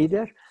senior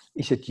leader,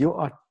 is that you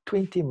are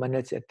 20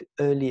 minutes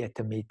early at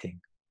the meeting.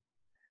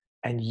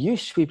 And you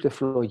sweep the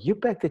floor, you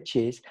pack the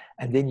chairs,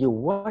 and then you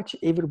watch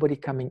everybody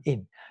coming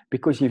in.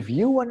 Because if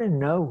you want to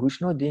know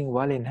who's not doing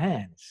well in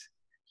hands,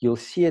 you'll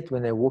see it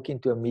when they walk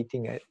into a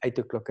meeting at 8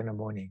 o'clock in the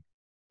morning.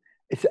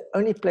 It's the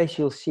only place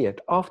you'll see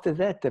it. After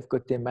that, they've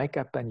got their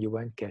makeup and you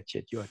won't catch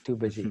it. You are too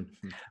busy.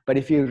 But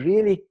if you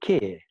really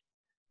care,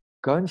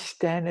 go and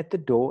stand at the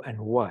door and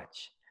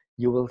watch.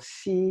 You will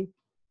see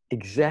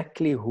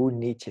exactly who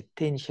needs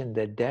attention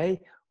that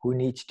day, who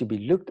needs to be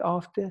looked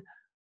after,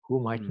 who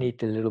might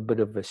need a little bit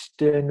of a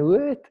stern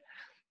word.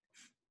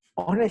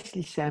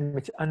 Honestly, Sam,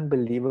 it's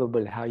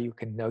unbelievable how you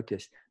can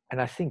notice.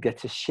 And I think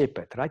that's a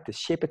shepherd, right? The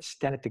shepherd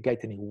stands at the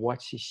gate and he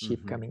watches his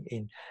sheep coming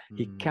in.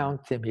 He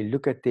counts them. He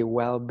looks at their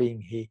well-being.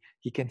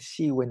 He can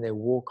see when they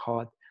walk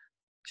hard.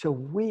 So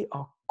we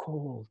are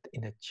called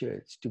in a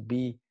church to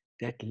be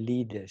that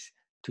leaders,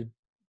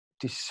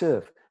 to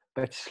serve.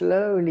 But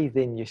slowly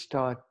then you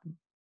start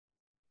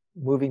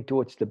moving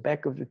towards the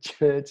back of the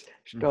church,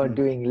 start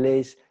doing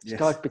less,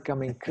 start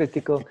becoming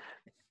critical.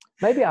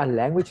 Maybe our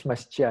language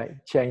must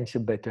change a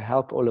bit to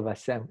help all of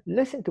us. Sam,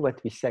 listen to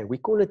what we say. We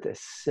call it a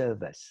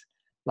service.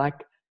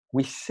 Like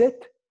we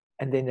sit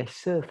and then they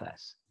serve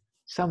us.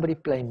 Somebody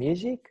play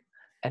music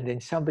and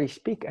then somebody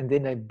speak and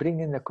then they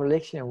bring in the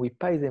collection and we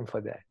pay them for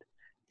that.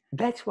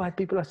 That's why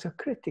people are so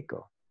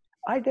critical.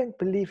 I don't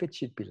believe it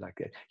should be like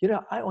that.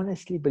 I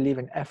honestly believe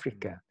in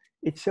Africa.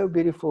 It's so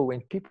beautiful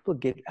when people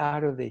get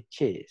out of their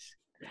chairs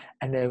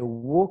and they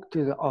walk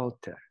to the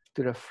altar,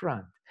 to the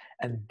front,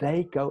 and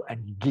they go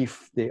and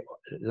give their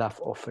love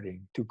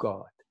offering to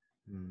God.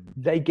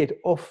 They get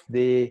off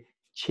their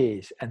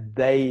chairs and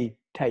they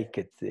take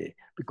it there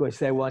because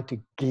they want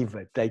to give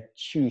it. They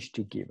choose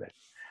to give it.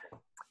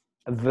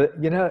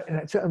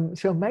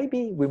 So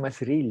maybe we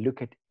must really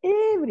look at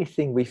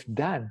everything we've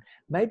done,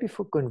 maybe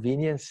for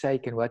convenience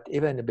sake and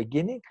whatever in the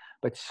beginning,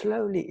 but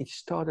slowly it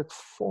started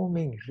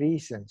forming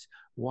reasons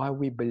why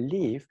we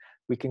believe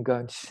we can go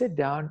and sit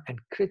down and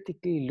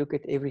critically look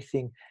at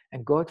everything,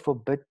 and God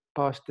forbid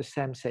Pastor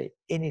Sam say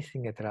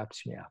anything that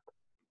rubs me up,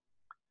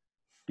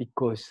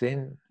 because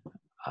then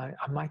I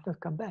might not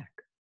come back,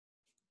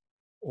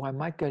 or I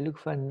might go look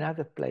for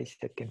another place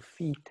that can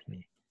feed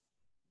me.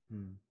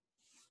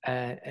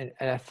 And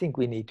I think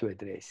we need to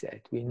address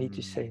that. We need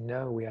to say,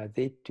 no, we are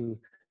there to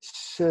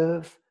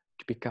serve,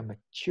 to become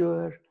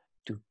mature,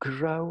 to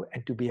grow,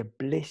 and to be a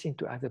blessing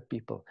to other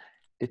people.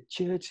 The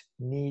church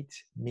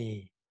needs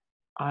me.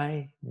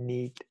 I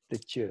need the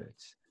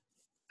church.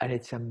 And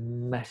it's a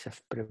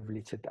massive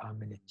privilege that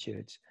I'm in a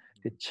church.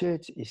 The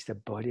church is the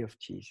body of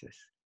Jesus.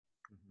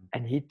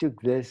 And he took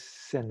this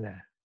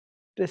sinner,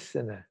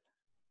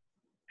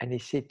 and he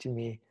said to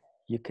me,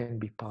 you can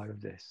be part of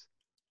this.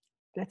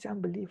 That's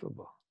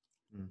unbelievable.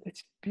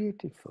 That's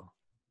beautiful.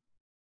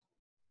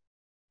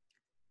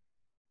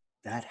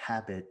 That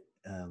habit,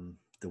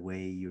 the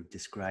way you've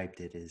described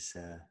it, it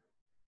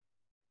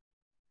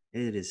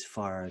is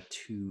far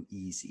too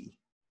easy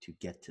to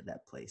get to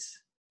that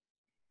place.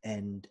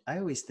 And I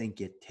always think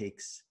it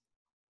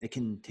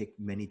can take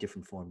many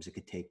different forms. It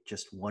could take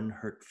just one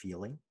hurt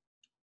feeling.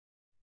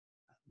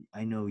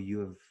 I know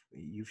you've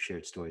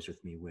shared stories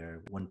with me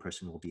where one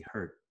person will be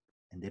hurt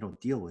and they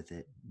don't deal with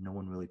it. No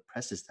one really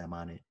presses them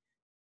on it,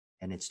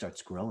 and it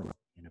starts growing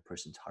in a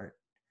person's heart.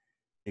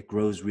 It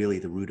grows really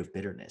the root of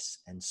bitterness,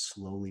 and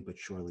slowly but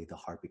surely the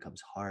heart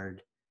becomes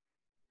hard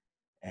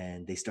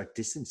and they start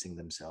distancing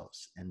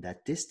themselves. And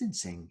that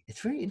distancing,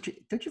 it's very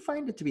interesting. Don't you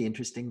find it to be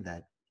interesting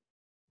that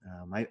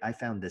I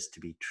found this to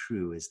be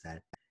true, is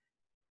that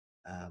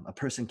a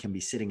person can be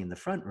sitting in the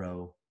front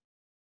row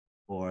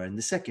or in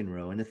the second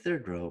row, in the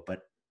third row,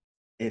 but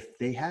if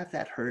they have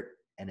that hurt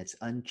and it's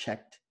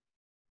unchecked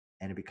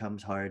and it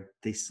becomes hard,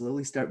 they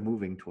slowly start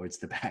moving towards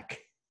the back.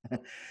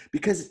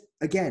 Because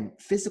again,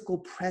 physical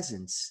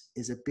presence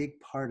is a big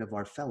part of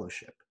our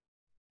fellowship.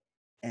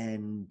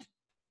 And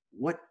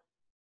what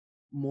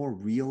more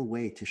real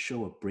way to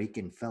show a break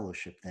in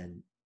fellowship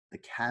than the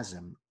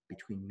chasm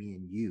between me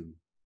and you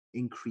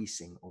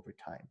increasing over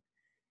time?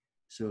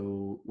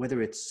 So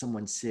whether it's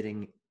someone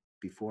sitting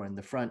before in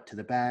the front to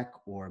the back,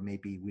 or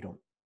maybe we don't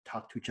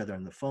talk to each other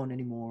on the phone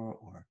anymore,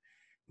 or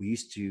we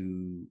used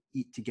to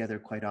eat together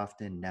quite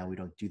often. Now we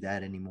don't do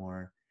that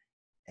anymore.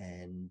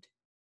 And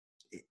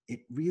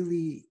it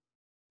really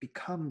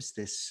becomes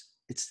this,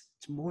 it's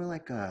more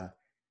like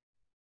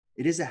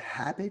it is a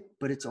habit,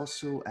 but it's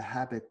also a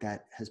habit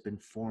that has been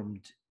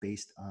formed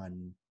based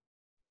on,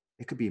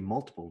 it could be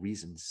multiple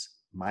reasons: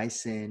 my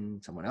sin,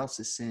 someone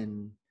else's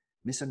sin,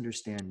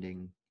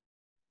 misunderstanding,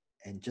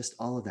 and just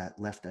all of that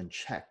left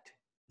unchecked,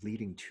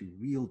 leading to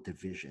real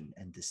division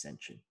and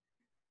dissension.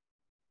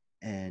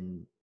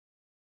 And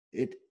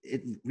it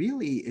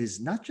really is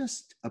not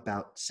just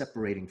about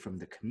separating from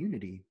the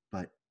community,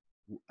 but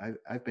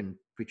I've been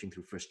preaching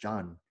through First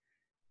John.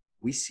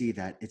 We see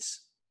that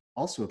it's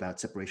also about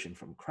separation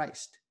from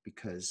Christ,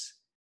 because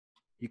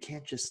you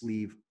can't just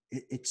leave.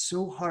 It's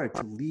so hard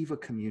to leave a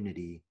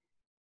community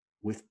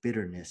with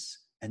bitterness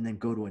and then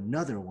go to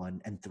another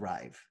one and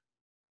thrive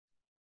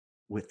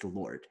with the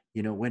Lord.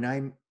 You know, when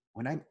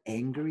I'm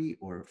angry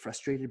or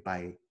frustrated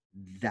by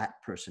that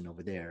person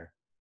over there,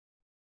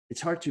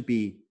 it's hard to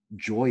be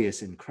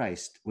joyous in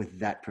Christ with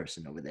that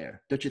person over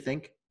there. Don't you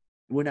think?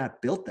 We're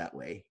not built that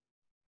way.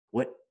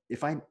 What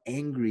if I'm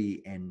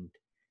angry, and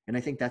I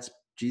think that's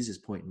Jesus'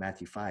 point in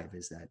Matthew 5,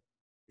 is that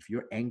if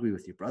you're angry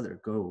with your brother,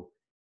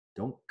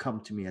 don't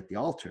come to me at the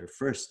altar.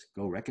 First,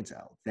 go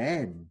reconcile,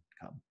 then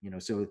come. You know,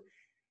 so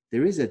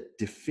there is a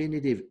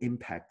definitive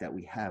impact that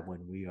we have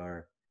when we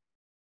are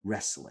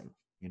wrestling,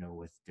 you know,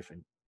 with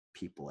different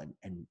people,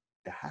 and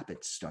the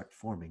habits start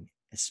forming.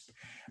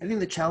 I think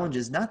the challenge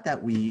is not that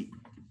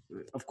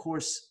of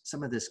course,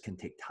 some of this can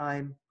take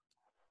time.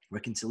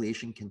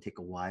 Reconciliation can take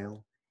a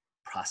while.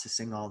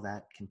 Processing all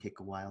that can take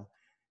a while.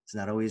 It's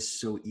not always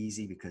so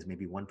easy, because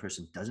maybe one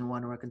person doesn't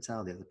want to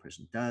reconcile, the other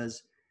person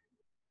does.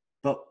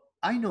 But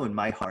I know in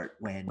my heart,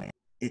 when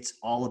it's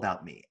all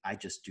about me, I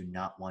just do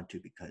not want to,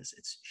 because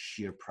it's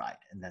sheer pride,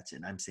 and that's it.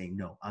 And I'm saying,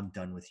 no, I'm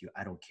done with you.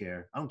 I don't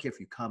care. I don't care if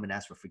you come and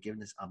ask for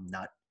forgiveness. I'm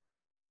not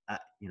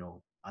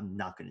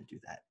going to do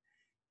that.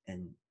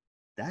 And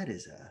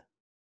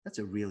that's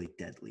a really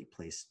deadly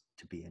place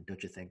to be in,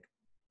 don't you think?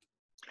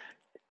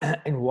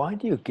 And why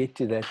do you get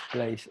to that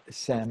place,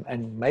 Sam?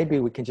 And maybe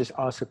we can just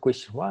ask a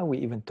question: why are we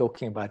even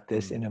talking about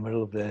this in the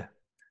middle of the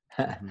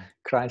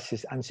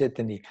crisis,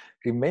 uncertainty?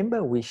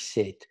 Remember, we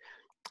said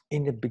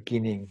in the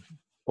beginning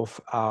of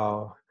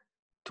our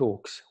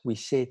talks, we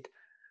said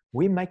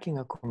we're making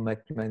a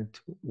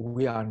commitment.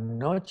 We are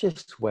not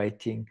just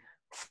waiting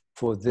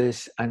for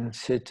this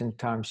uncertain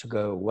times to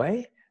go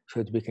away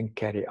so that we can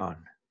carry on.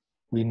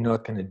 We're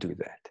not going to do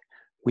that.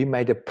 We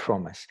made a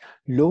promise.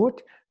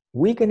 Lord,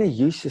 we're going to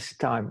use this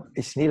time.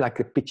 It's near like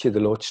the picture the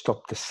Lord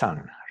stopped the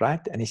sun, right?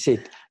 And he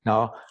said,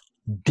 now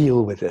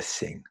deal with this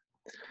thing.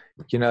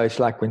 You know, it's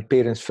like when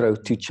parents throw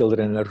two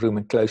children in a room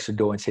and close the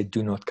door and say,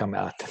 do not come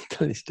out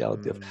until it's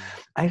dealt with.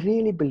 I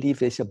really believe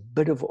there's a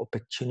bit of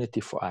opportunity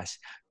for us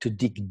to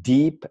dig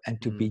deep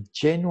and to be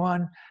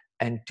genuine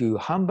and to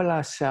humble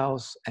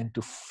ourselves and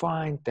to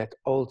find that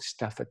old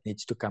stuff that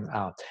needs to come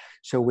out.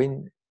 So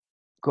when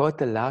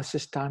God allows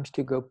us times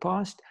to go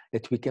past,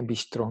 that we can be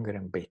stronger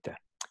and better.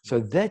 So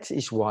that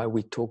is why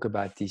we talk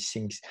about these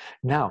things.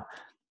 Now,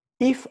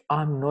 if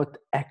I'm not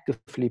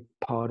actively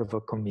part of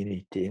a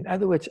community, in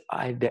other words,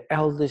 the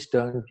elders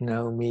don't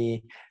know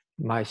me,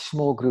 my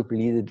small group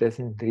leader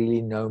doesn't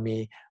really know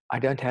me, I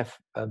don't have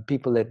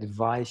people that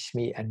advise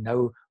me and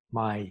know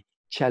my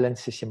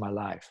challenges in my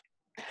life.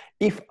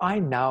 If I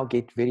now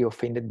get very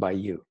offended by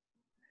you,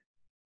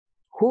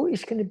 who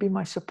is going to be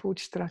my support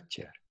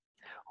structure?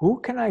 Who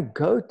can I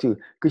go to?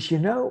 Because, you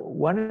know,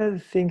 one of the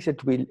things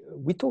that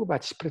we talk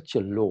about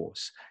spiritual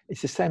laws.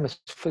 It's the same as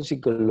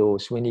physical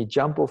laws. When you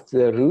jump off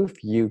the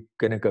roof, you're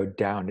going to go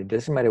down. It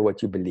doesn't matter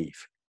what you believe.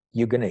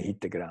 You're going to hit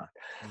the ground.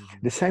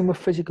 The same with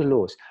physical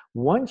laws.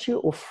 Once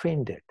you're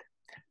offended,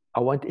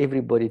 I want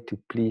everybody to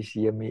please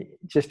hear me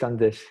just on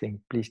this thing.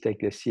 Please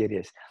take this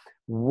serious.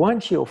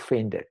 Once you're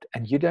offended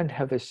and you don't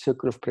have a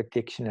circle of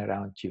protection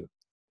around you,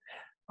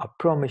 I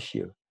promise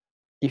you,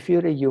 if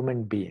you're a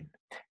human being,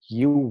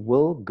 you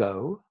will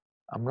go,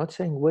 I'm not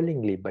saying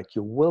willingly, but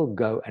you will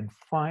go and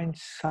find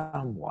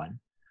someone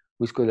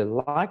who's got a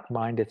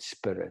like-minded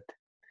spirit,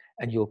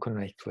 and you'll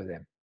connect with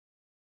them.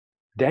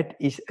 That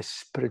is a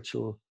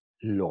spiritual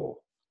law.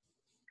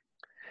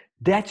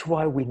 That's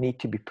why we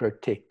need to be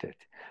protected.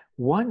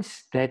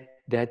 Once that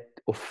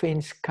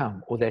offense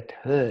comes, or that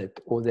hurt,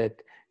 or that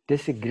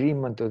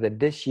disagreement, or that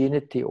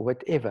disunity, or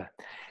whatever,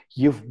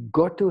 you've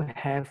got to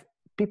have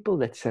people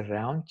that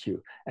surround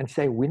you and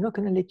say, we're not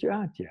going to let you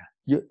out here.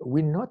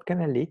 We're not going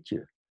to let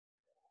you.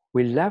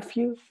 We love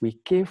you. We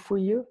care for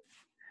you.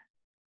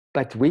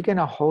 But we're going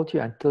to hold you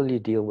until you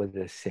deal with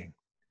this thing.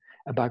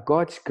 And by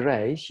God's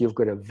grace, you've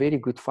got a very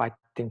good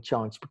fighting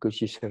chance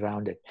because you're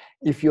surrounded.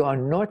 If you are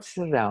not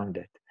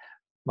surrounded,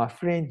 my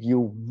friend,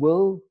 you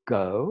will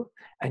go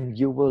and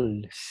you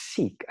will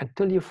seek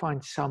until you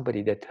find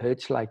somebody that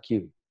hurts like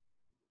you.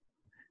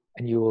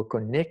 And you will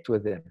connect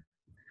with them.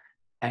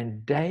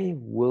 And they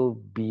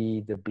will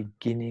be the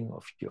beginning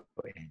of your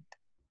end.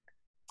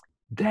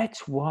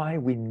 That's why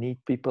we need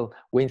people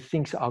when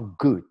things are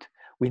good,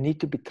 We need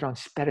to be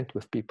transparent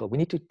with people. We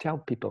need to tell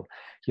people,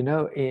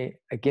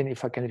 again,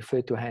 if I can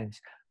refer to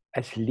Hans,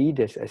 as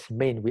leaders, as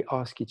men, we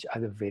ask each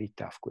other very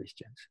tough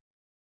questions.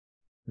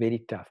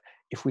 Very tough.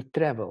 If we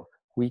travel,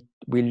 we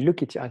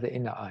look each other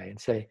in the eye and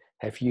say,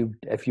 have you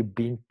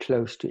been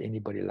close to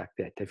anybody like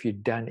that? Have you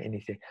done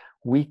anything?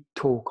 We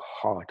talk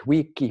hard.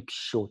 We keep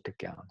short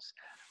accounts.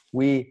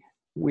 We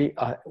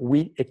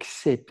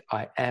accept,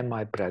 I am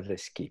my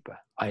brother's keeper.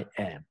 I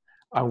am.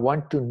 I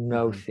want to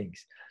know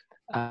things.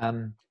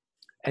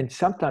 And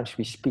sometimes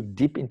we speak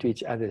deep into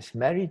each other's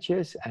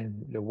marriages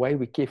and the way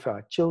we care for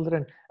our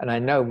children. And I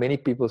know many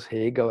people's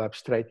hair go up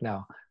straight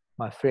now.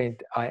 My friend,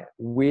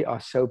 we are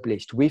so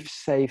blessed. We've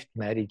saved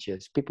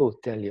marriages. People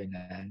tell you,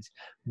 Hans,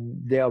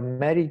 there are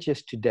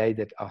marriages today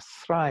that are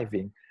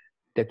thriving,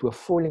 that were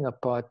falling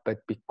apart, but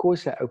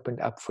because I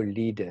opened up for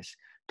leaders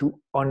to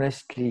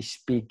honestly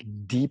speak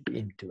deep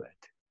into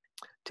it,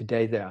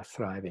 today they are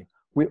thriving.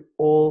 We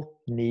all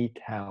need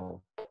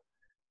help,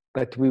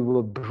 but we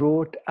were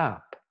brought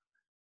up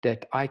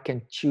that I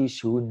can choose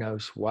who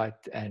knows what,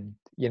 and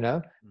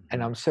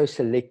and I'm so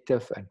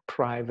selective and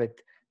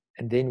private,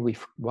 and then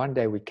one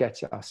day we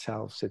catch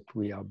ourselves that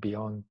we are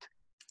beyond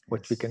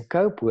what we can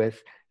cope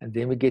with, and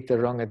then we get the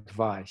wrong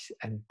advice,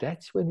 and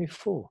that's when we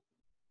fall.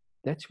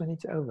 That's when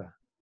it's over.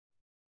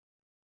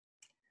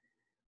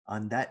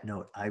 On that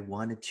note, I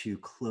wanted to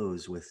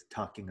close with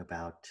talking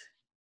about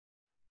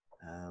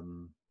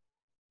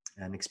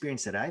an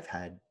experience that I've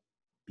had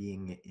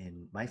being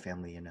in my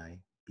family and I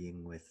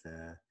being with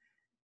the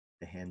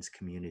Hans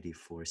community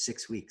for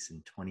 6 weeks in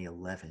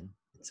 2011.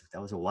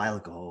 That was a while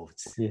ago.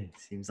 It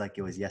seems like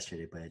it was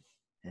yesterday, but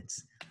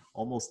it's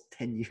almost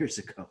 10 years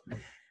ago.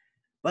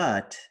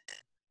 But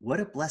what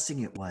a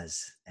blessing it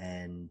was.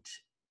 And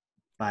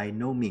by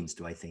no means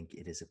do I think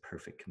it is a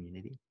perfect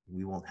community.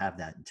 We won't have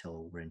that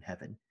until we're in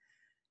heaven.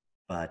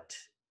 But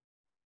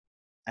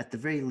at the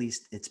very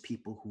least, it's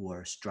people who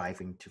are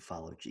striving to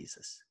follow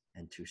Jesus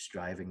and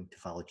striving to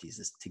follow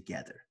Jesus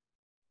together.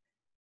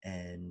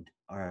 And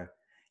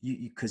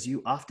because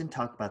you often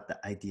talk about the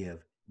idea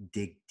of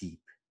digging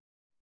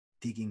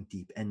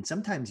deep. And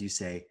sometimes you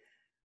say,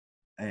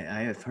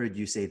 I have heard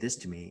you say this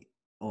to me,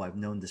 oh, I've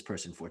known this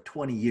person for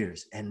 20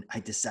 years and I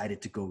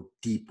decided to go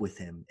deep with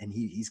him and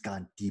he's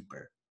gone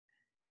deeper.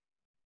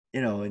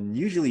 And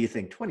usually you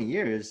think 20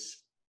 years,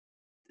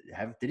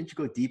 didn't you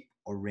go deep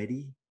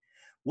already?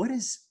 What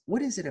is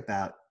it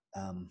about,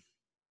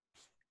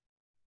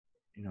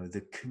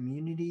 the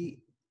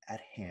community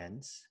at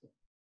Hans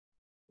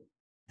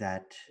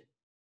that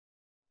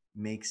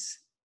makes,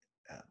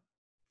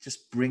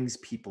 just brings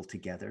people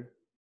together?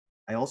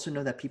 I also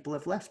know that people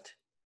have left,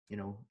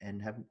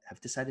 and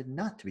have decided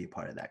not to be a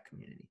part of that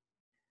community.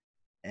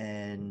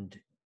 And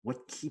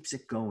what keeps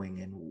it going?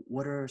 And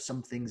what are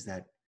some things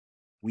that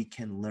we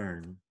can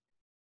learn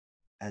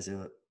as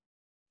a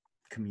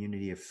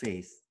community of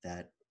faith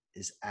that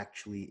is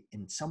actually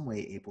in some way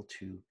able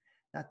to,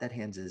 not that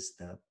Hans is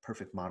the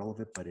perfect model of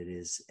it, but it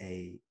is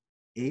a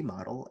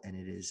model, and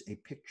it is a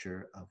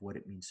picture of what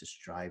it means to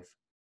strive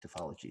to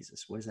follow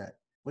Jesus. What does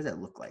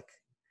that look like?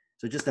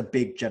 So just a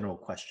big general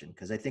question,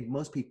 because I think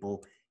most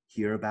people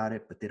hear about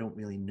it, but they don't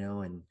really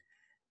know, and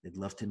they'd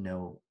love to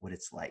know what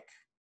it's like.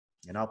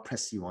 And I'll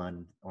press you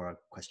on or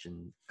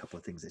question a couple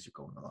of things as you're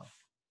going along.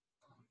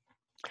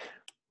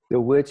 The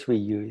words we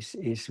use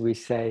is we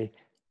say,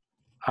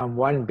 I'm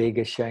one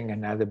beggar showing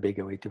another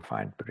beggar where to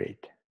find bread.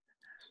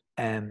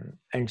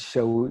 And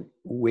so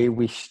where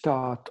we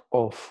start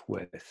off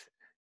with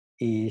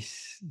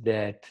is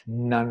that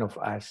none of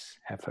us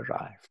have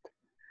arrived.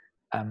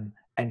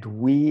 And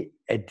we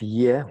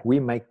adhere, we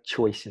make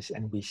choices,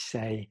 and we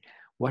say,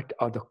 what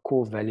are the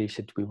core values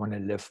that we want to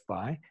live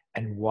by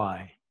and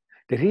why?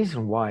 The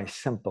reason why is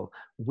simple.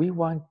 We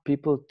want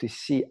people to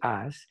see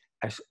us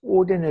as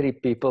ordinary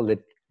people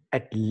that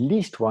at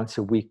least once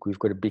a week we've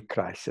got a big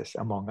crisis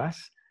among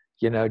us,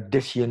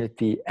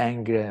 disunity,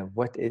 anger,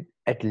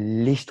 at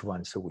least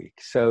once a week.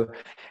 So,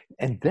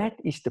 and that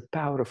is the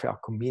power of our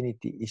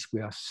community, is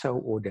we are so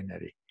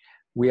ordinary.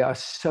 We are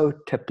so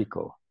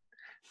typical,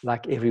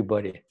 like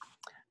everybody.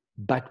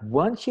 But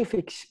once you've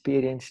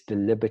experienced the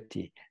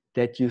liberty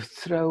that you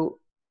throw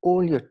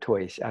all your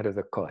toys out of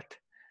the cot,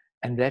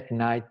 and that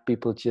night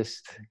people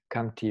just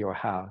come to your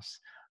house,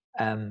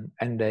 and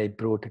they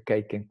brought a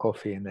cake and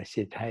coffee, and they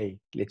said, hey,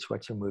 let's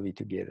watch a movie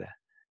together.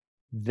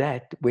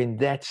 When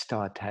that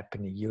starts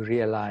happening, you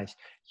realize,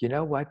 you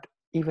know what,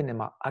 even in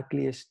my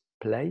ugliest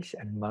place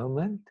and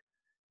moment,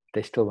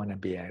 they still want to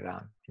be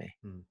around me.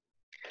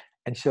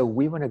 And so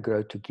we want to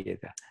grow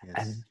together. Yes.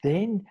 And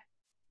then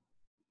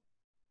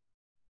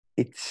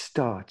it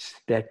starts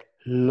that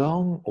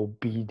long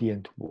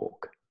obedient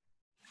walk.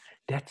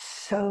 That's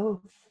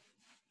so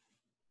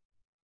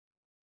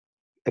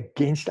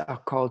against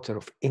our culture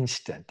of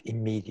instant,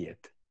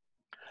 immediate.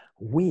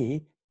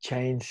 We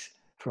change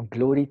from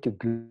glory to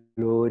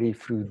glory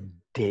through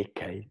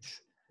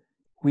decades.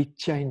 We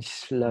change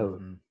slow.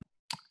 Mm-hmm.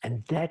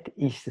 And that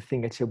is the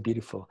thing that's so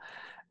beautiful.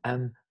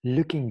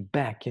 Looking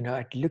back,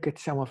 I look at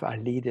some of our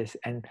leaders,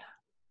 and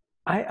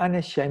I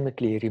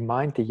unashamedly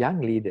remind the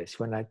young leaders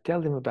when I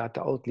tell them about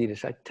the old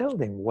leaders, I tell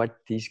them what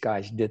these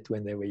guys did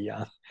when they were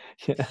young.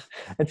 You know?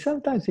 And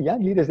sometimes the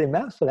young leaders, their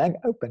mouths will hang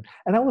open.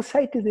 And I will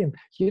say to them,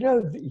 you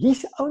know,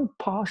 his own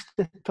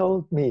pastor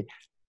told me,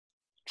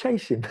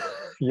 chase him.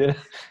 You know?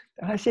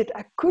 And I said,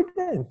 I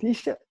couldn't. He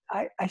said,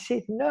 I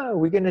said, no,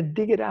 we're going to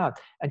dig it out.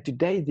 And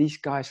today these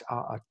guys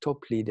are our top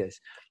leaders.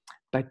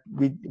 But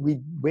we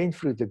went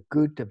through the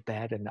good, the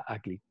bad, and the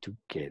ugly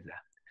together.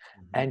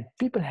 And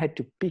people had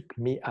to pick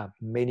me up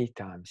many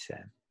times,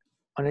 Sam.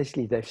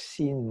 Honestly, they've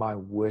seen my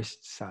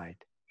worst side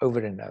over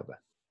and over.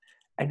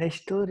 And they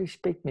still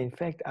respect me. In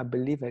fact, I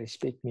believe they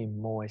respect me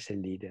more as a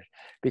leader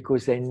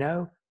because they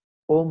know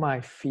all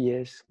my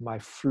fears, my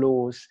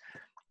flaws,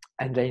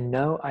 and they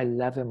know I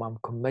love them, I'm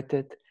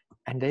committed,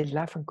 and they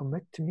love and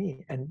commit to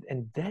me.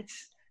 And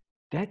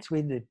that's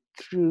where the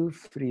true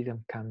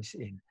freedom comes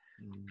in.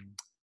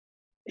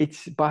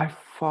 It's by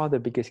far the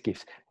biggest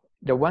gift.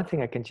 The one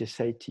thing I can just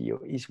say to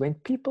you is when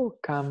people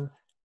come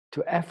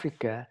to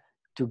Africa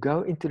to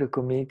go into the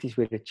communities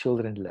where the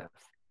children live,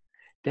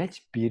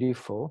 that's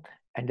beautiful.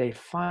 And they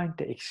find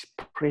the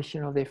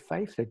expression of their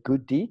faith, the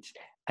good deeds,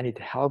 and it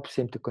helps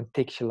them to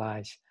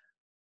contextualize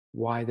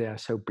why they are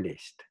so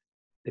blessed,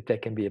 that they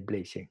can be a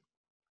blessing.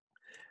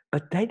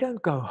 But they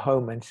don't go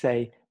home and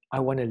say,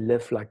 I want to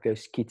live like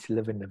those kids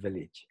live in the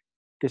village,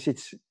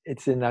 because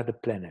it's another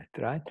planet,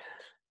 right?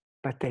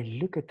 But they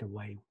look at the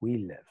way we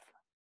live.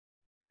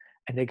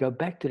 And they go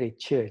back to their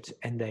church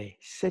and they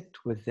sit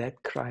with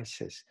that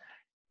crisis.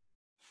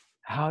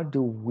 How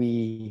do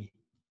we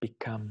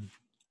become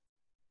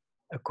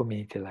a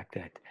community like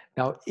that?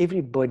 Now,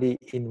 everybody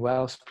in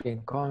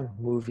Wellspring can't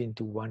move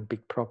into one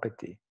big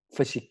property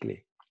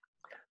physically,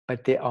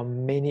 but there are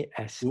many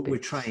aspects. We're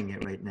trying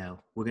it right now.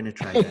 We're going to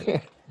try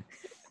that.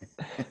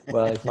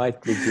 Well, it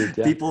might be good.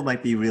 Yeah? People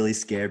might be really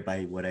scared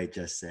by what I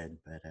just said,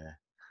 but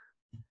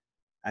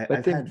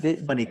I've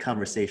had funny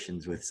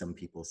conversations with some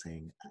people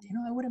saying, you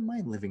know, I wouldn't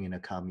mind living in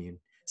a commune.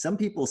 Some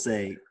people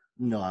say,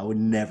 no, I would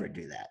never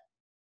do that.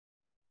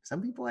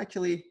 Some people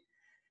actually.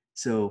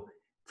 So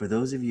for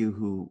those of you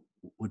who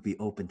would be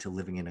open to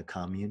living in a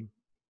commune,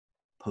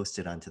 post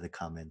it onto the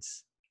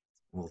comments.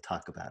 We'll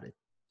talk about it.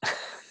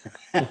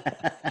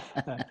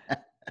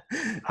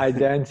 I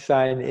don't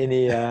sign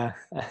any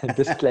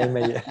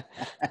disclaimer yet.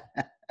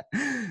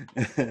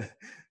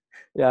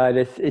 Yeah,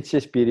 it's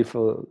just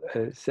beautiful,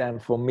 Sam.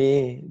 For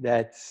me,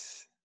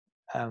 that's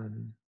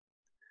and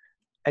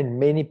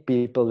many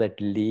people that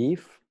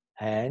leave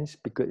Hands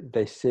because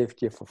they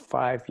served here for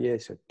 5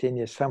 years or 10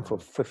 years, some for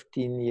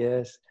 15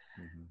 years,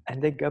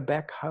 and they go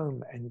back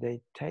home and they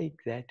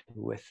take that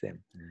with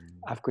them.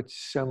 I've got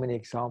so many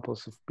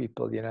examples of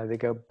people, you know, they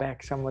go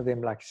back, some of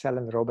them like Sal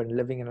and Robin,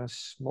 living in a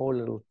small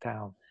little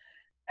town.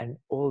 And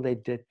all they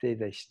did there,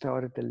 they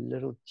started a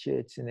little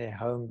church in their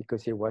home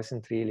because there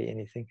wasn't really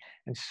anything.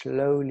 And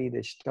slowly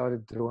they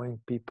started drawing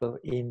people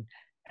in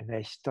and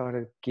they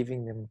started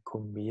giving them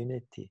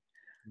community.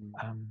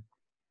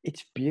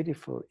 It's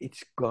beautiful.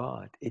 It's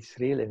God. It's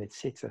real, and it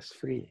sets us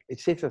free. It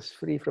sets us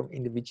free from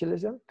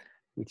individualism,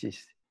 which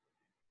is,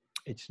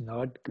 it's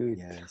not good.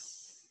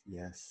 Yes,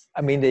 yes.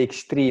 I mean, the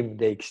extreme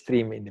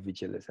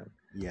individualism.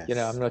 Yes. You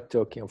know, I'm not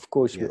talking, of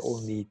course, we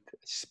all need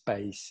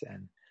space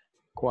and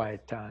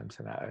quiet times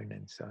on our own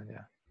and so on.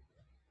 Yeah.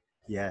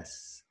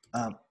 Yes.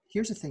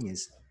 Here's the thing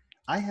is,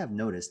 I have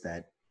noticed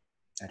that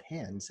at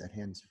Hands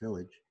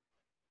Village,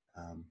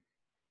 I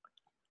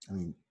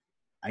mean,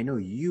 I know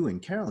you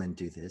and Carolyn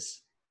do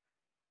this,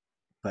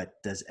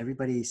 but does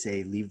everybody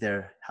say leave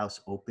their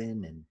house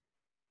open and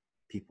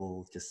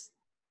people just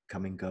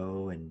come and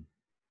go? And,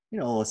 you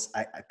know,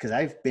 because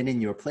I've been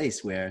in your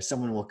place where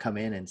someone will come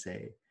in and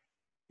say,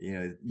 you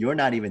know, you're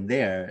not even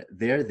there.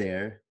 They're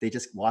there. They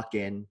just walk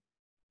in.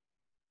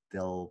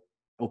 They'll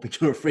open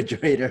your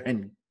refrigerator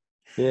and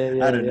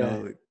I don't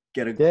know,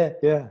 get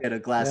a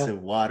glass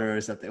of water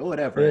or something or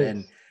whatever.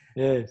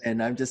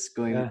 And I'm just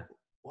going,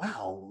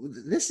 wow,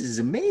 this is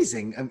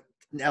amazing.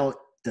 Now,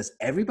 does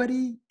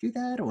everybody do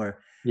that? Or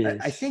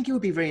I think it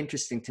would be very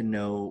interesting to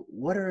know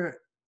what are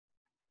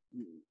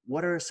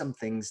some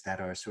things that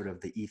are sort of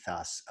the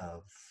ethos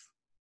of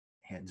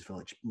Hands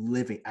Village,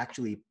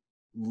 actually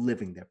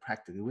living there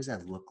practically. What does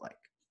that look like?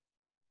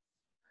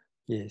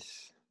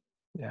 Yes.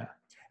 Yeah.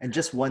 And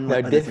just one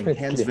other thing,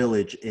 Hands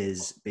Village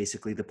is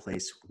basically the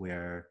place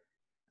where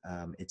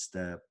it's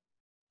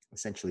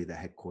essentially the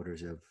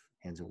headquarters of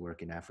Hands at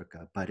Work in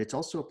Africa, but it's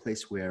also a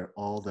place where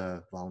all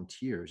the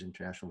volunteers,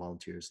 international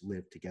volunteers,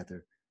 live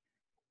together,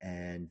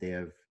 and they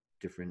have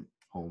different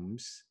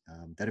homes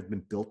that have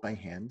been built by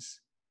Hands.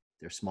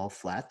 They're small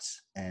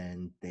flats,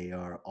 and they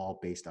are all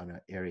based on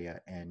an area,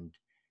 and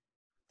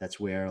that's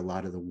where a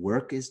lot of the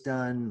work is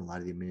done, a lot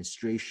of the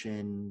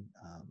administration.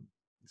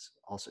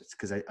 Also, it's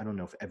because I don't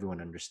know if everyone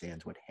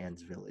understands what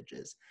Hands Village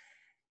is,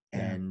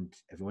 and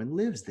everyone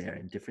lives there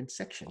in different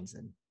sections,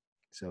 and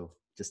so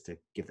just to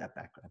give that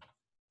background.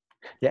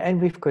 Yeah,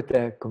 and we've got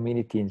a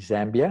community in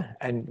Zambia,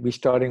 and we're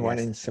starting one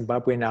in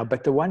Zimbabwe now.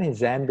 But the one in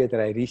Zambia that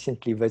I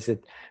recently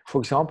visited,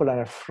 for example, on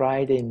a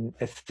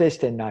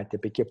Thursday night, I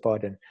beg your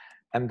pardon,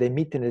 and they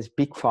meet in this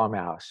big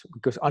farmhouse,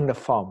 because on the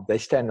farm, they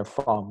stay on the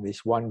farm,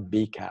 there's one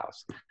big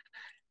house.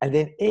 And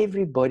then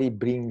everybody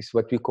brings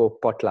what we call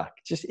potluck.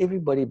 Just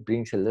everybody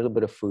brings a little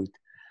bit of food.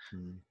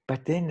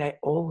 But then they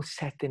all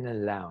sat in a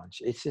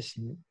lounge. It's this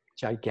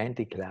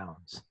gigantic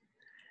lounge.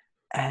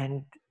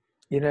 And,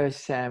 you know,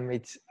 Sam,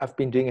 I've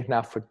been doing it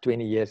now for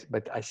 20 years,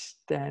 but I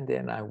stand there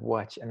and I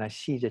watch and I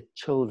see the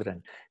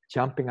children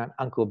jumping on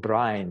Uncle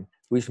Brian,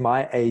 who's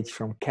my age,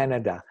 from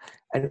Canada.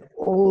 And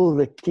all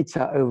the kids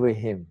are over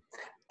him.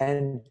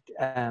 And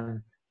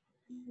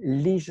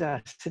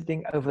Lisa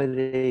sitting over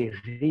there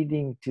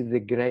reading to the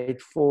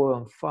grade 4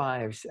 and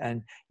 5s,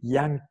 and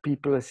young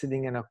people are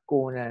sitting in a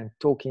corner and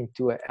talking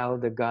to an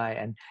elder guy,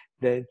 and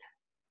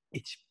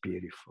it's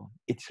beautiful,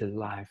 it's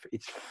alive,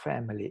 it's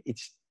family,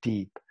 it's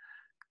deep,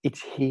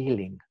 it's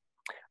healing.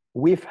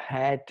 We've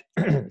had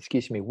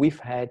we've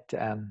had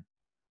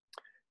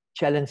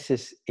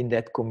challenges in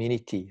that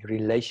community,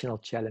 relational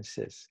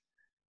challenges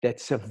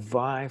that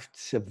survived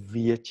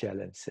severe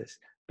challenges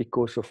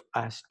because of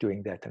us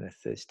doing that on a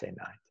Thursday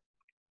night.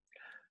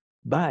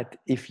 But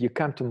if you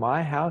come to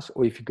my house,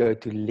 or if you go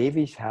to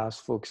Levy's house,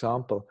 for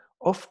example,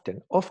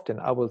 often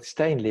I will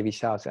stay in Levy's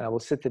house and I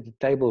will sit at the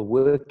table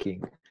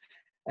working,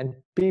 and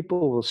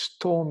people will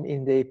storm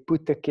in there,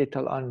 put the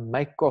kettle on,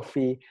 make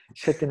coffee,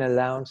 sit in a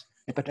lounge.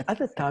 But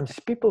other times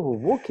people will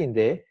walk in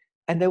there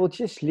and they will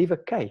just leave a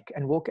cake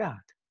and walk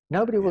out.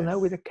 Nobody will know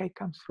where the cake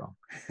comes from.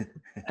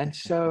 And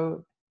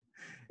so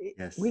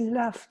we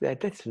love that.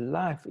 That's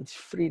life. It's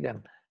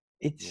freedom.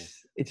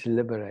 It's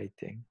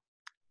liberating.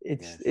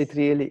 It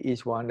really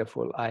is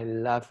wonderful. I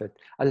love it.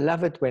 I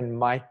love it when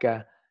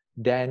Micah,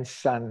 Dan's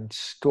son,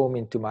 storm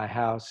into my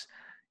house.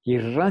 He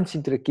runs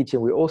into the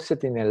kitchen. We all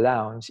sit in a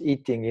lounge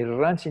eating. He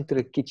runs into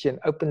the kitchen,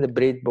 open the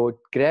breadboard,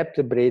 grab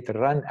the bread,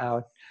 run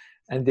out,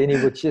 and then he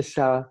would just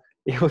sound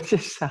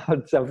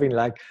something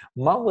like,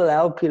 "Mom will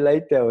help you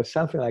later," or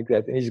something like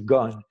that, and he's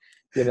gone.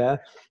 You know.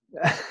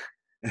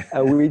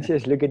 And we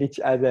just look at each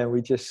other and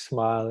we just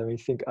smile and we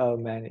think, "Oh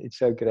man, it's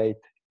so great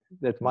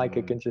that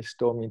Micah can just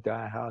storm into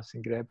our house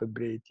and grab a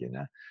bread," you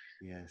know?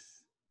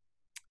 Yes.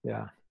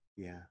 Yeah.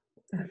 Yeah.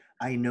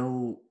 I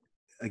know,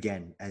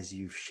 again, as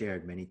you've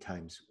shared many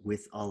times,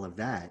 with all of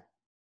that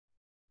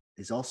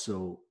is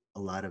also a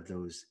lot of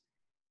those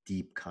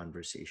deep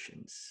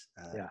conversations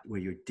where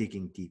you're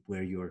digging deep,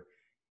 where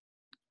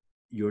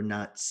you're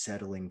not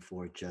settling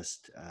for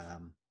just,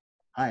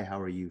 "Hi, how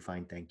are you?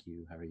 Fine, thank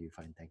you. How are you?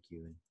 Fine, thank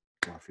you." And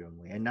go off your own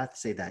way. And not to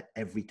say that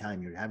every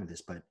time you're having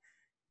this, but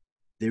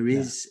there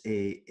is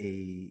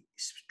a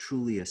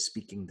truly a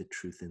speaking the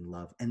truth in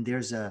love. And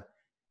there's a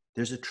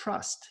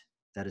trust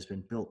that has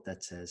been built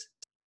that says,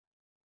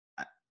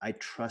 I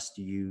trust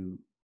you,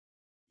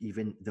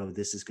 even though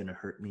this is going to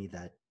hurt me,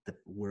 that the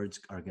words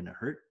are going to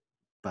hurt,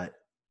 but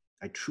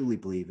I truly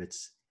believe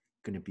it's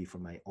going to be for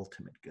my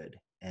ultimate good.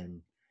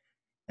 And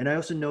I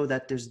also know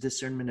that there's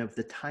discernment of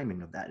the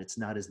timing of that. It's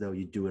not as though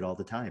you do it all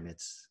the time.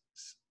 It's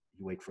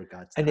you wait for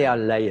God's time. And there are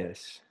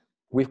layers.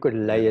 We've got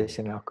layers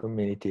in our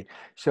community.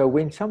 So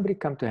when somebody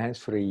come to Hands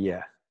for a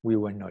year, we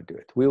will not do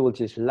it. We will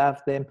just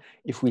love them.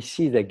 If we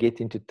see they get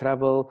into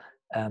trouble,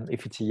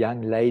 if it's a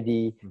young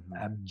lady,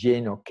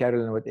 Jen or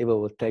Carolyn or whatever,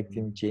 will take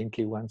them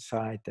gently one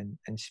side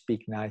and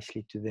speak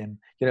nicely to them.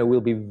 You know,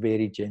 we'll be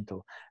very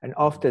gentle. And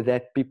after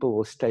that, people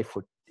will stay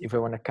for, if I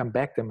want to come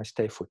back, they must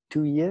stay for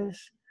 2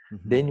 years.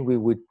 Then we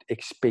would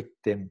expect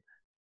them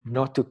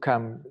not to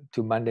come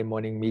to Monday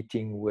morning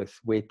meeting with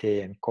wet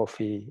hair and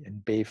coffee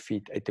and bare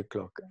feet 8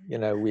 o'clock. You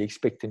know, we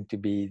expect them to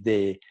be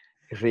there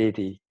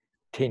ready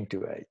 10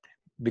 to 8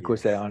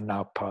 because they are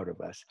now part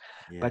of us.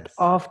 But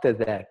after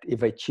that, if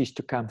they choose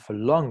to come for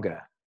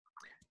longer,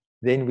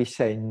 then we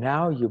say,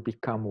 now you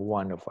become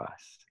one of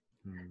us.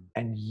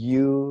 And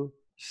you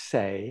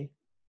say,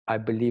 I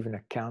believe in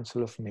a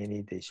counsel of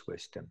many, there's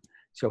wisdom.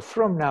 So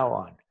from now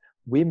on,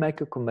 we make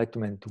a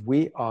commitment.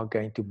 We are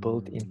going to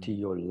build into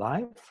your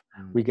life.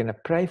 We're going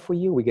to pray for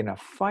you. We're going to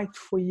fight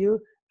for you.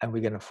 And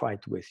we're going to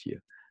fight with you.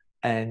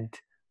 And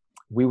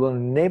we will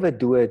never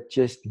do it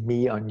just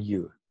me on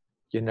you.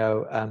 You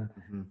know,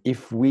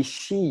 if we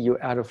see you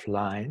out of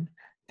line,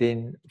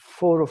 then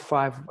 4 or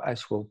 5 of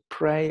us will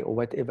pray or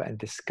whatever and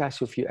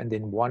discuss with you. And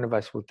then one of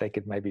us will take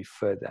it maybe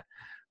further.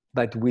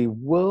 But we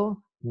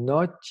will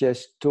not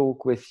just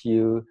talk with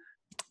you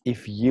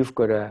if you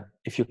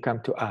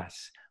come to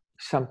us.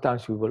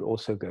 Sometimes we will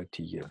also go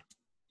to you.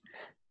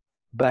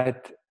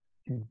 But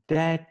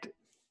that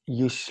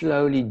you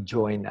slowly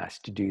join us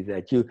to do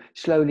that. You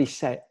slowly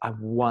say, I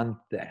want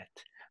that.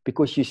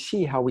 Because you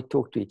see how we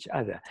talk to each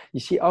other. You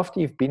see, after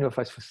you've been with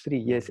us for 3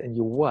 years and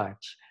you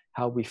watch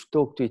how we've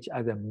talked to each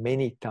other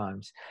many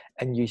times,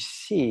 and you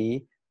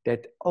see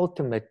that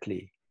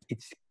ultimately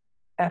it's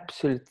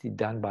absolutely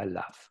done by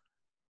love.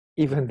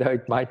 Even though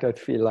it might not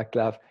feel like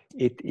love,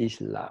 it is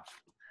love.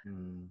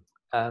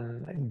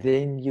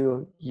 Then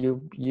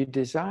you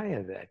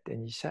desire that,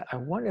 and you say, I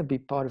want to be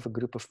part of a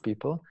group of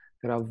people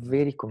that are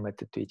very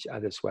committed to each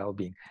other's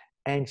well-being,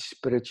 and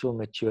spiritual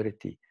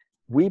maturity.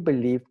 We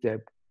believe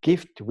the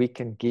gift we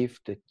can give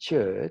the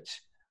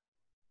church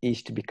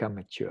is to become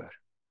mature,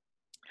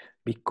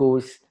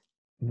 because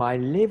my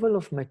level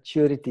of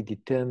maturity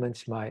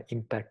determines my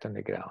impact on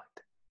the ground.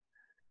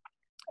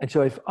 And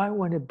so if I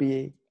want to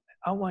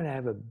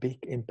have a big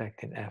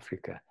impact in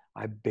Africa,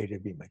 I better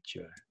be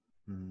mature.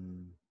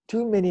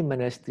 Too many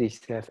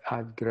ministries have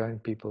outgrown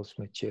people's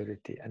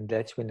maturity, and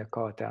that's when the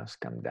cartels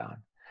come down.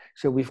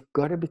 So we've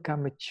got to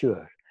become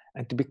mature.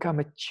 And to become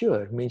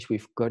mature means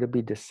we've got to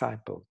be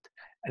discipled.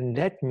 And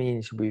that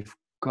means we've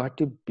got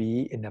to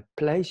be in a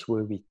place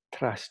where we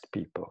trust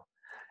people.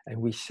 And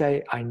we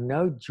say, I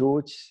know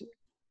George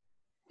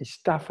is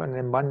tough on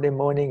a Monday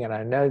morning, and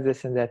I know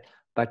this and that,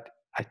 but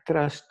I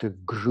trust the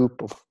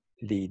group of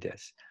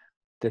leaders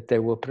that they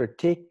will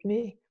protect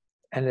me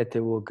and that they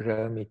will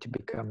grow me to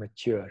become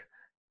mature.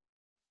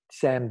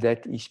 Sam,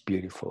 that is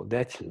beautiful.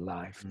 That's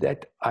life.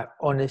 That I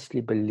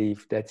honestly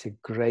believe that's a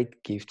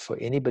great gift for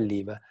any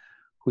believer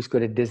who's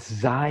got a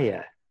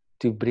desire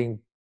to bring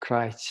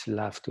Christ's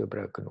love to a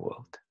broken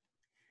world.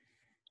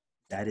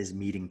 That is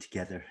meeting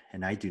together,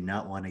 and I do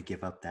not want to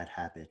give up that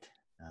habit.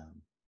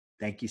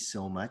 Thank you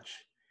so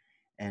much.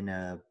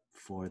 And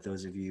for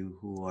those of you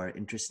who are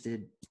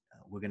interested,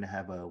 we're going to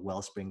have a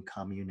Wellspring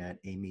commune at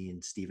Amy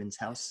and Stephen's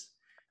house.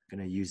 We're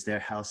going to use their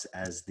house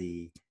as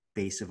the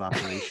base of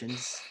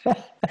operations.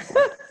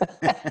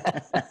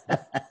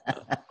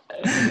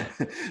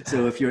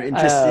 So if you're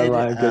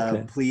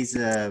interested, please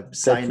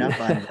sign up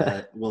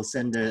on, we'll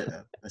send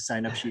a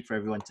sign-up sheet for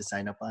everyone to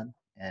sign up on.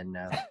 And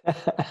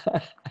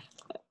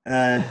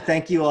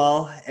thank you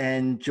all.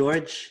 And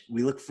George,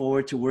 we look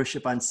forward to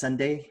worship on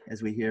Sunday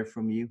as we hear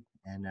from you,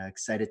 and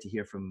excited to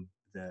hear from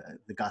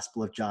the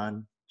Gospel of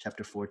John,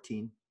 chapter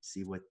 14,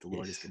 see what the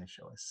Lord is going to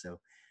show us. So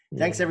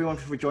thanks everyone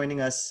for joining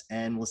us,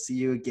 and we'll see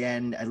you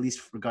again, at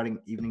least regarding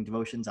evening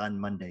devotions, on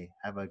Monday.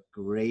 Have a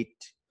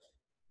great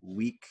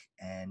week,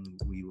 and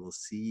we will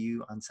see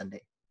you on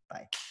Sunday.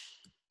 Bye.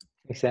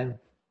 Thanks, Sam.